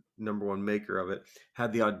the number one maker of it,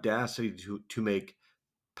 had the audacity to make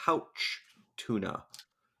pouch tuna.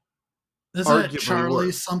 Isn't it Arguably Charlie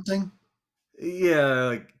worse. something? Yeah,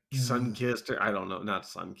 like sun Yeah. kissed, or I don't know, not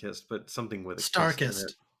sun kissed, but something with a kiss in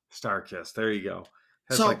it. Starkist. Star kiss. There you go.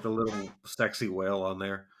 Has like So, the little sexy whale on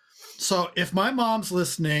there. so if my mom's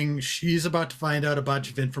listening, she's about to find out a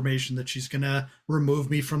bunch of information that she's going to remove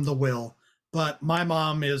me from the will. But my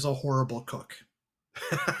mom is a horrible cook.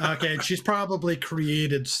 Okay, and she's probably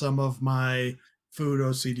created some of my food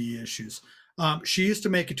OCD issues. She used to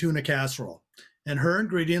make a tuna casserole, and her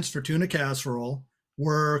ingredients for tuna casserole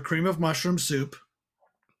were cream of mushroom soup,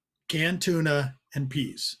 canned tuna, and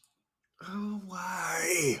peas. Oh,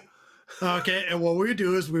 why? Okay, and what we would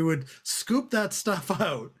do is we would scoop that stuff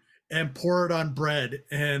out and pour it on bread,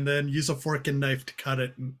 and then use a fork and knife to cut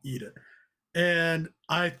it and eat it. And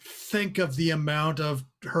I think of the amount of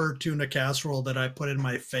her tuna casserole that I put in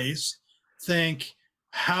my face, think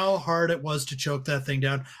how hard it was to choke that thing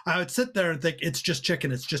down. I would sit there and think, it's just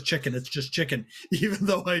chicken, it's just chicken, it's just chicken, even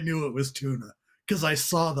though I knew it was tuna because I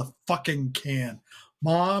saw the fucking can.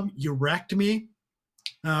 Mom, you wrecked me.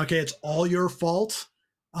 Okay, it's all your fault.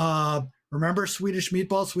 Remember Swedish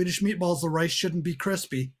meatballs? Swedish meatballs, the rice shouldn't be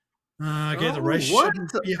crispy. Okay, the Oh, rice what?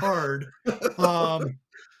 shouldn't be hard. Um,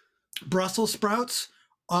 Brussels sprouts.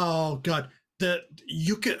 Oh god, the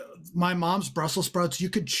you could my mom's Brussels sprouts. You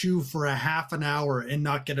could chew for a half an hour and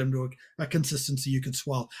not get them to a consistency you could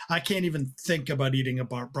swallow. I can't even think about eating a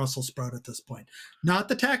Brussels sprout at this point. Not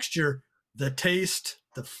the texture, the taste,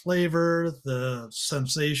 the flavor, the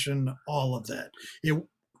sensation, all of that.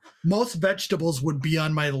 Most vegetables would be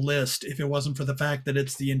on my list if it wasn't for the fact that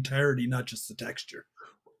it's the entirety, not just the texture.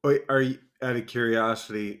 Wait, are you, out of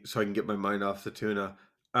curiosity, so I can get my mind off the tuna,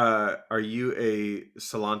 are you a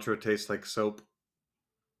cilantro tastes like soap?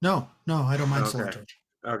 No, no, I don't mind Okay. cilantro.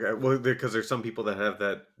 Okay. Well, because there's some people that have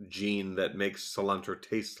that gene that makes cilantro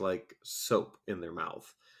taste like soap in their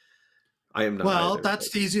mouth. I am not Well, either, but that's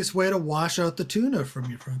the easiest way to wash out the tuna from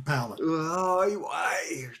your palate. oh,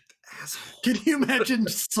 why, asshole? Can you imagine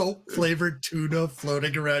soap flavored tuna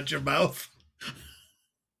floating around your mouth?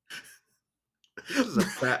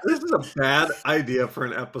 This is a bad idea for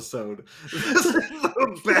an episode. This is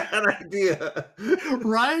a bad idea.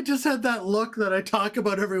 Ryan just had that look that I talk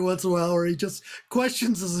about every once in a while where he just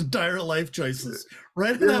questions his entire life choices.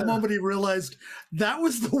 Right in that Yeah. moment, he realized that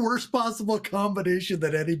was the worst possible combination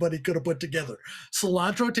that anybody could have put together.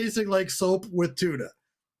 Cilantro tasting like soap with tuna.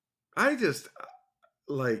 I just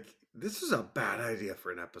like this is a bad idea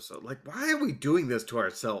for an episode. Like, why are we doing this to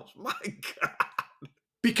ourselves? My God.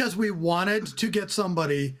 Because we wanted to get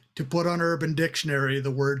somebody to put on Urban Dictionary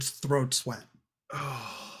the words throat sweat.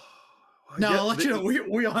 Oh, Now, yeah, I'll let you know,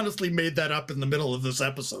 we honestly made that up in the middle of this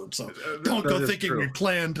episode, so don't that go is thinking we true.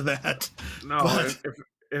 planned that. No, But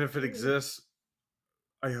and if it exists,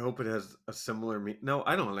 I hope it has a similar meaning. No,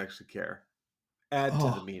 I don't actually care. Add to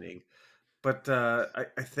the oh, meaning. But I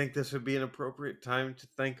think this would be an appropriate time to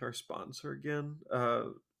thank our sponsor again,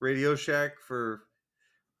 Radio Shack, for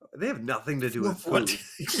they have nothing to do with what? food.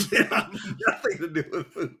 They Yeah. have nothing to do with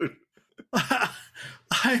food.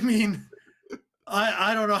 I mean,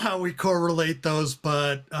 I don't know how we correlate those,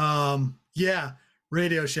 but yeah,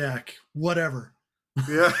 Radio Shack, whatever.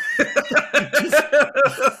 Yeah. Just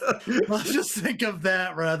let's just think of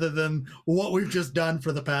that rather than what we've just done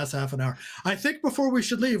for the past half an hour. I think before we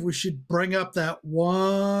should leave, we should bring up that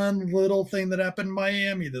one little thing that happened in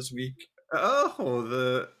Miami this week.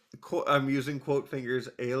 Oh, I'm using quote fingers,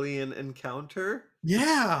 alien encounter.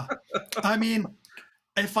 Yeah. I mean,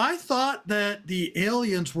 if I thought that the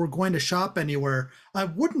aliens were going to shop anywhere, I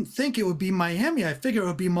wouldn't think it would be Miami. I figure it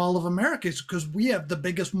would be Mall of America because we have the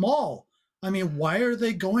biggest mall. I mean, why are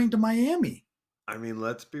they going to Miami? I mean,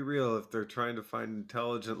 let's be real. If they're trying to find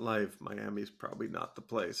intelligent life, Miami's probably not the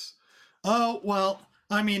place. Oh, well,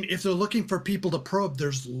 I mean, if they're looking for people to probe,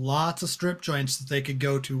 there's lots of strip joints that they could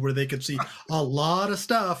go to where they could see a lot of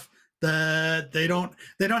stuff that they don't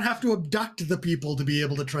have to abduct the people to be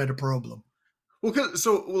able to try to probe them. Well,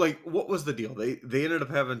 so like, what was the deal? They ended up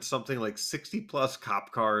having something like 60 plus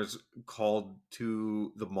cop cars called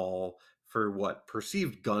to the mall for what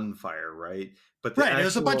perceived gunfire, right? But the Right, it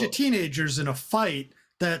was a bunch of actual teenagers in a fight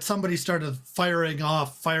that somebody started firing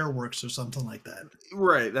off fireworks or something like that.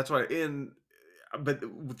 right, that's why in but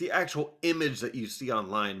the actual image that you see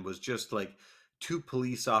online was just like two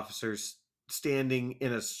police officers standing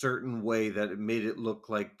in a certain way that it made it look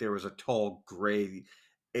like there was a tall gray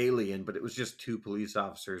alien, but it was just two police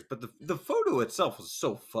officers. But the photo itself was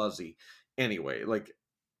so fuzzy. Anyway, like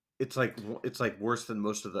it's like worse than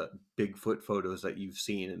most of the Bigfoot photos that you've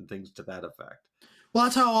seen and things to that effect. Well,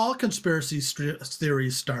 that's how all conspiracy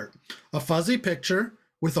theories start. A fuzzy picture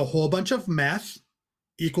with a whole bunch of meth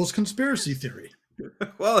equals conspiracy theory.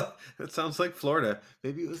 Well, it sounds like Florida.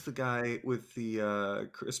 Maybe it was the guy with the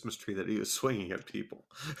Christmas tree that he was swinging at people.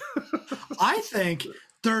 I think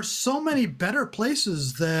there's so many better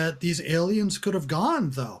places that these aliens could have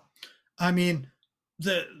gone, though. I mean,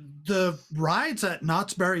 the rides at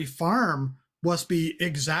Knott's Berry Farm must be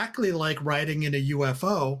exactly like riding in a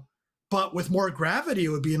UFO, but with more gravity, it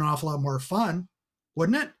would be an awful lot more fun,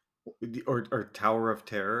 wouldn't it? Or Tower of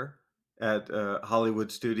Terror at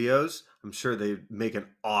Hollywood Studios. I'm sure they make an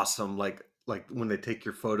awesome like when they take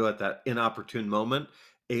your photo at that inopportune moment,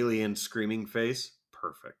 alien screaming face.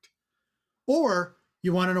 Perfect. Or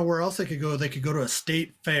you want to know where else they could go? They could go to a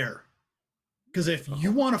state fair. Because if you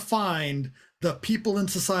Oh. want to find the people in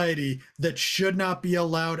society that should not be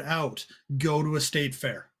allowed out, go to a state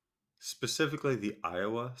fair. Specifically the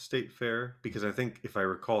Iowa State Fair, because I think if I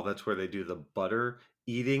recall, that's where they do the butter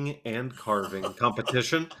eating and carving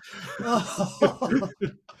competition. And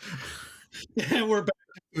we're back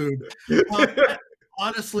to food.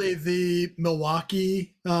 Honestly, the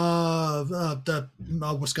Milwaukee, the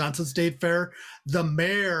Wisconsin State Fair, the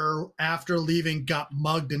mayor, after leaving, got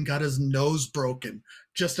mugged and got his nose broken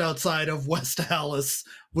just outside of West Allis,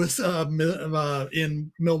 was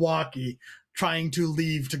in Milwaukee, trying to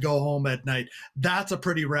leave to go home at night. That's a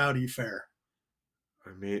pretty rowdy fair. I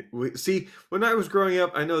mean, we see when I was growing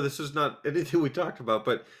up, I know this is not anything we talked about,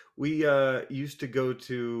 but we used to go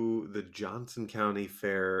to the Johnson County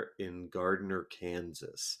Fair in Gardner,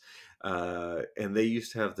 Kansas. And they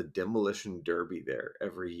used to have the demolition derby there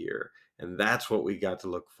every year. And that's what we got to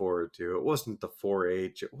look forward to. It wasn't the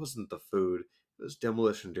 4-H, it wasn't the food, it was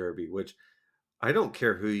demolition derby, which I don't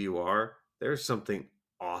care who you are. There's something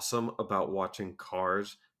awesome about watching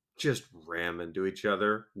cars just ram into each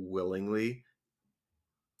other willingly.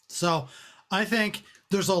 So I think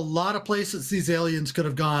there's a lot of places these aliens could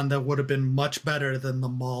have gone that would have been much better than the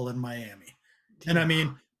mall in Miami. And I Yeah.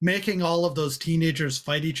 mean, making all of those teenagers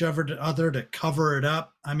fight each other to cover it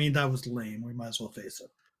up, I mean, that was lame. We might as well face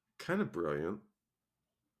it. Kind of brilliant.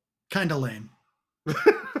 Kind of lame.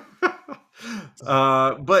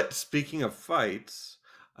 But speaking of fights,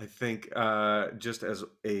 I think just as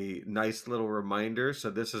a nice little reminder, so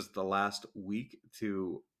this is the last week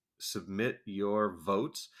to submit your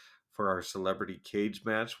votes for our celebrity cage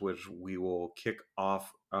match, which we will kick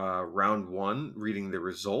off round one, reading the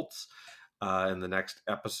results in the next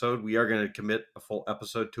episode. We are going to commit a full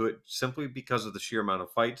episode to it simply because of the sheer amount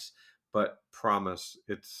of fights, but promise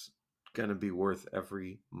it's going to be worth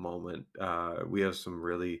every moment. We have some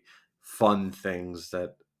really fun things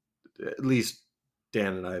that at least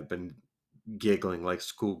Dan and I have been giggling like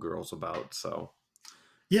schoolgirls about. So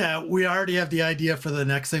Yeah, we already have the idea for the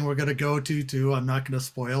next thing we're going to go to too. I'm not going to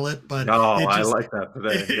spoil it, but no, it I just like that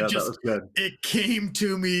today. it Yeah, that just was good. it came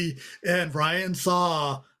to me, and Ryan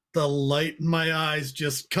saw the light in my eyes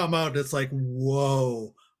just come out. It's like,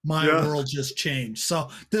 whoa, my Yeah. world just changed. So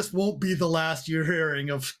this won't be the last you're hearing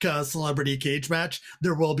of Celebrity Cage Match.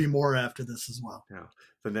 There will be more after this as well. Yeah,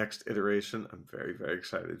 the next iteration I'm very, very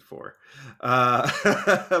excited for.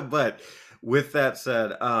 But with that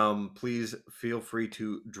said, please feel free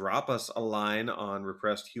to drop us a line on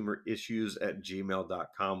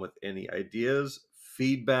repressedhumorissues@gmail.com with any ideas,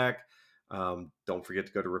 feedback. Don't forget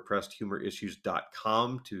to go to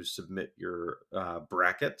repressedhumorissues.com to submit your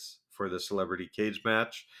brackets for the celebrity cage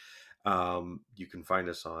match. You can find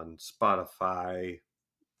us on Spotify,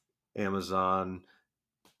 Amazon.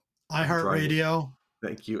 I'm trying to iHeartRadio.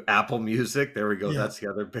 Thank you. Apple Music. There we go. Yeah. That's the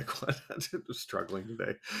other big one. I'm struggling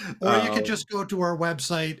today. Or you could just go to our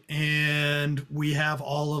website, and we have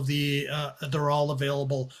all of they're all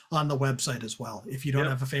available on the website as well. If you don't Yep.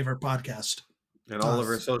 have a favorite podcast. And all of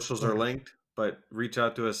our socials are linked, but reach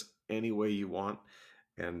out to us any way you want.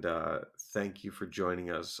 And thank you for joining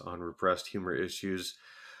us on Repressed Humor Issues.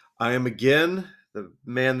 I am again the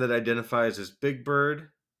man that identifies as Big Bird,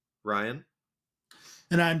 Ryan.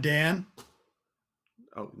 And I'm Dan.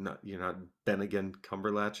 Oh, you're not Ben again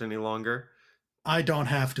Cumberlatch any longer. I don't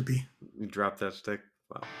have to be. You dropped that stick.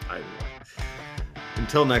 Well,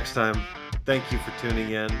 until next time, thank you for tuning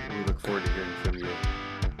in. We look forward to hearing from you.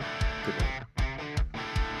 Good night.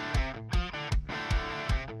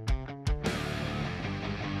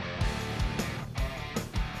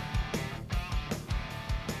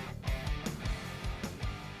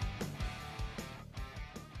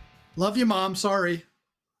 Love you, Mom. Sorry.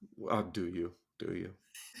 Do you? Do you?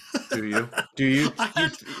 Do you? Do you?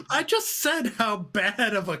 I just said how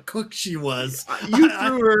bad of a cook she was. You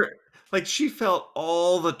threw her like she felt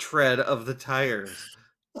all the tread of the tires.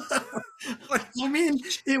 I mean,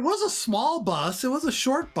 it was a small bus. It was a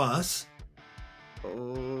short bus.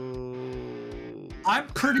 Oh. I'm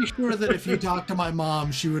pretty sure that if you talk to my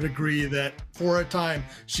mom, she would agree that for a time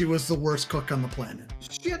she was the worst cook on the planet.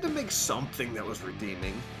 She had to make something that was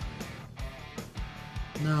redeeming.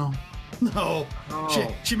 No. Oh.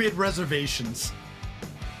 She made reservations.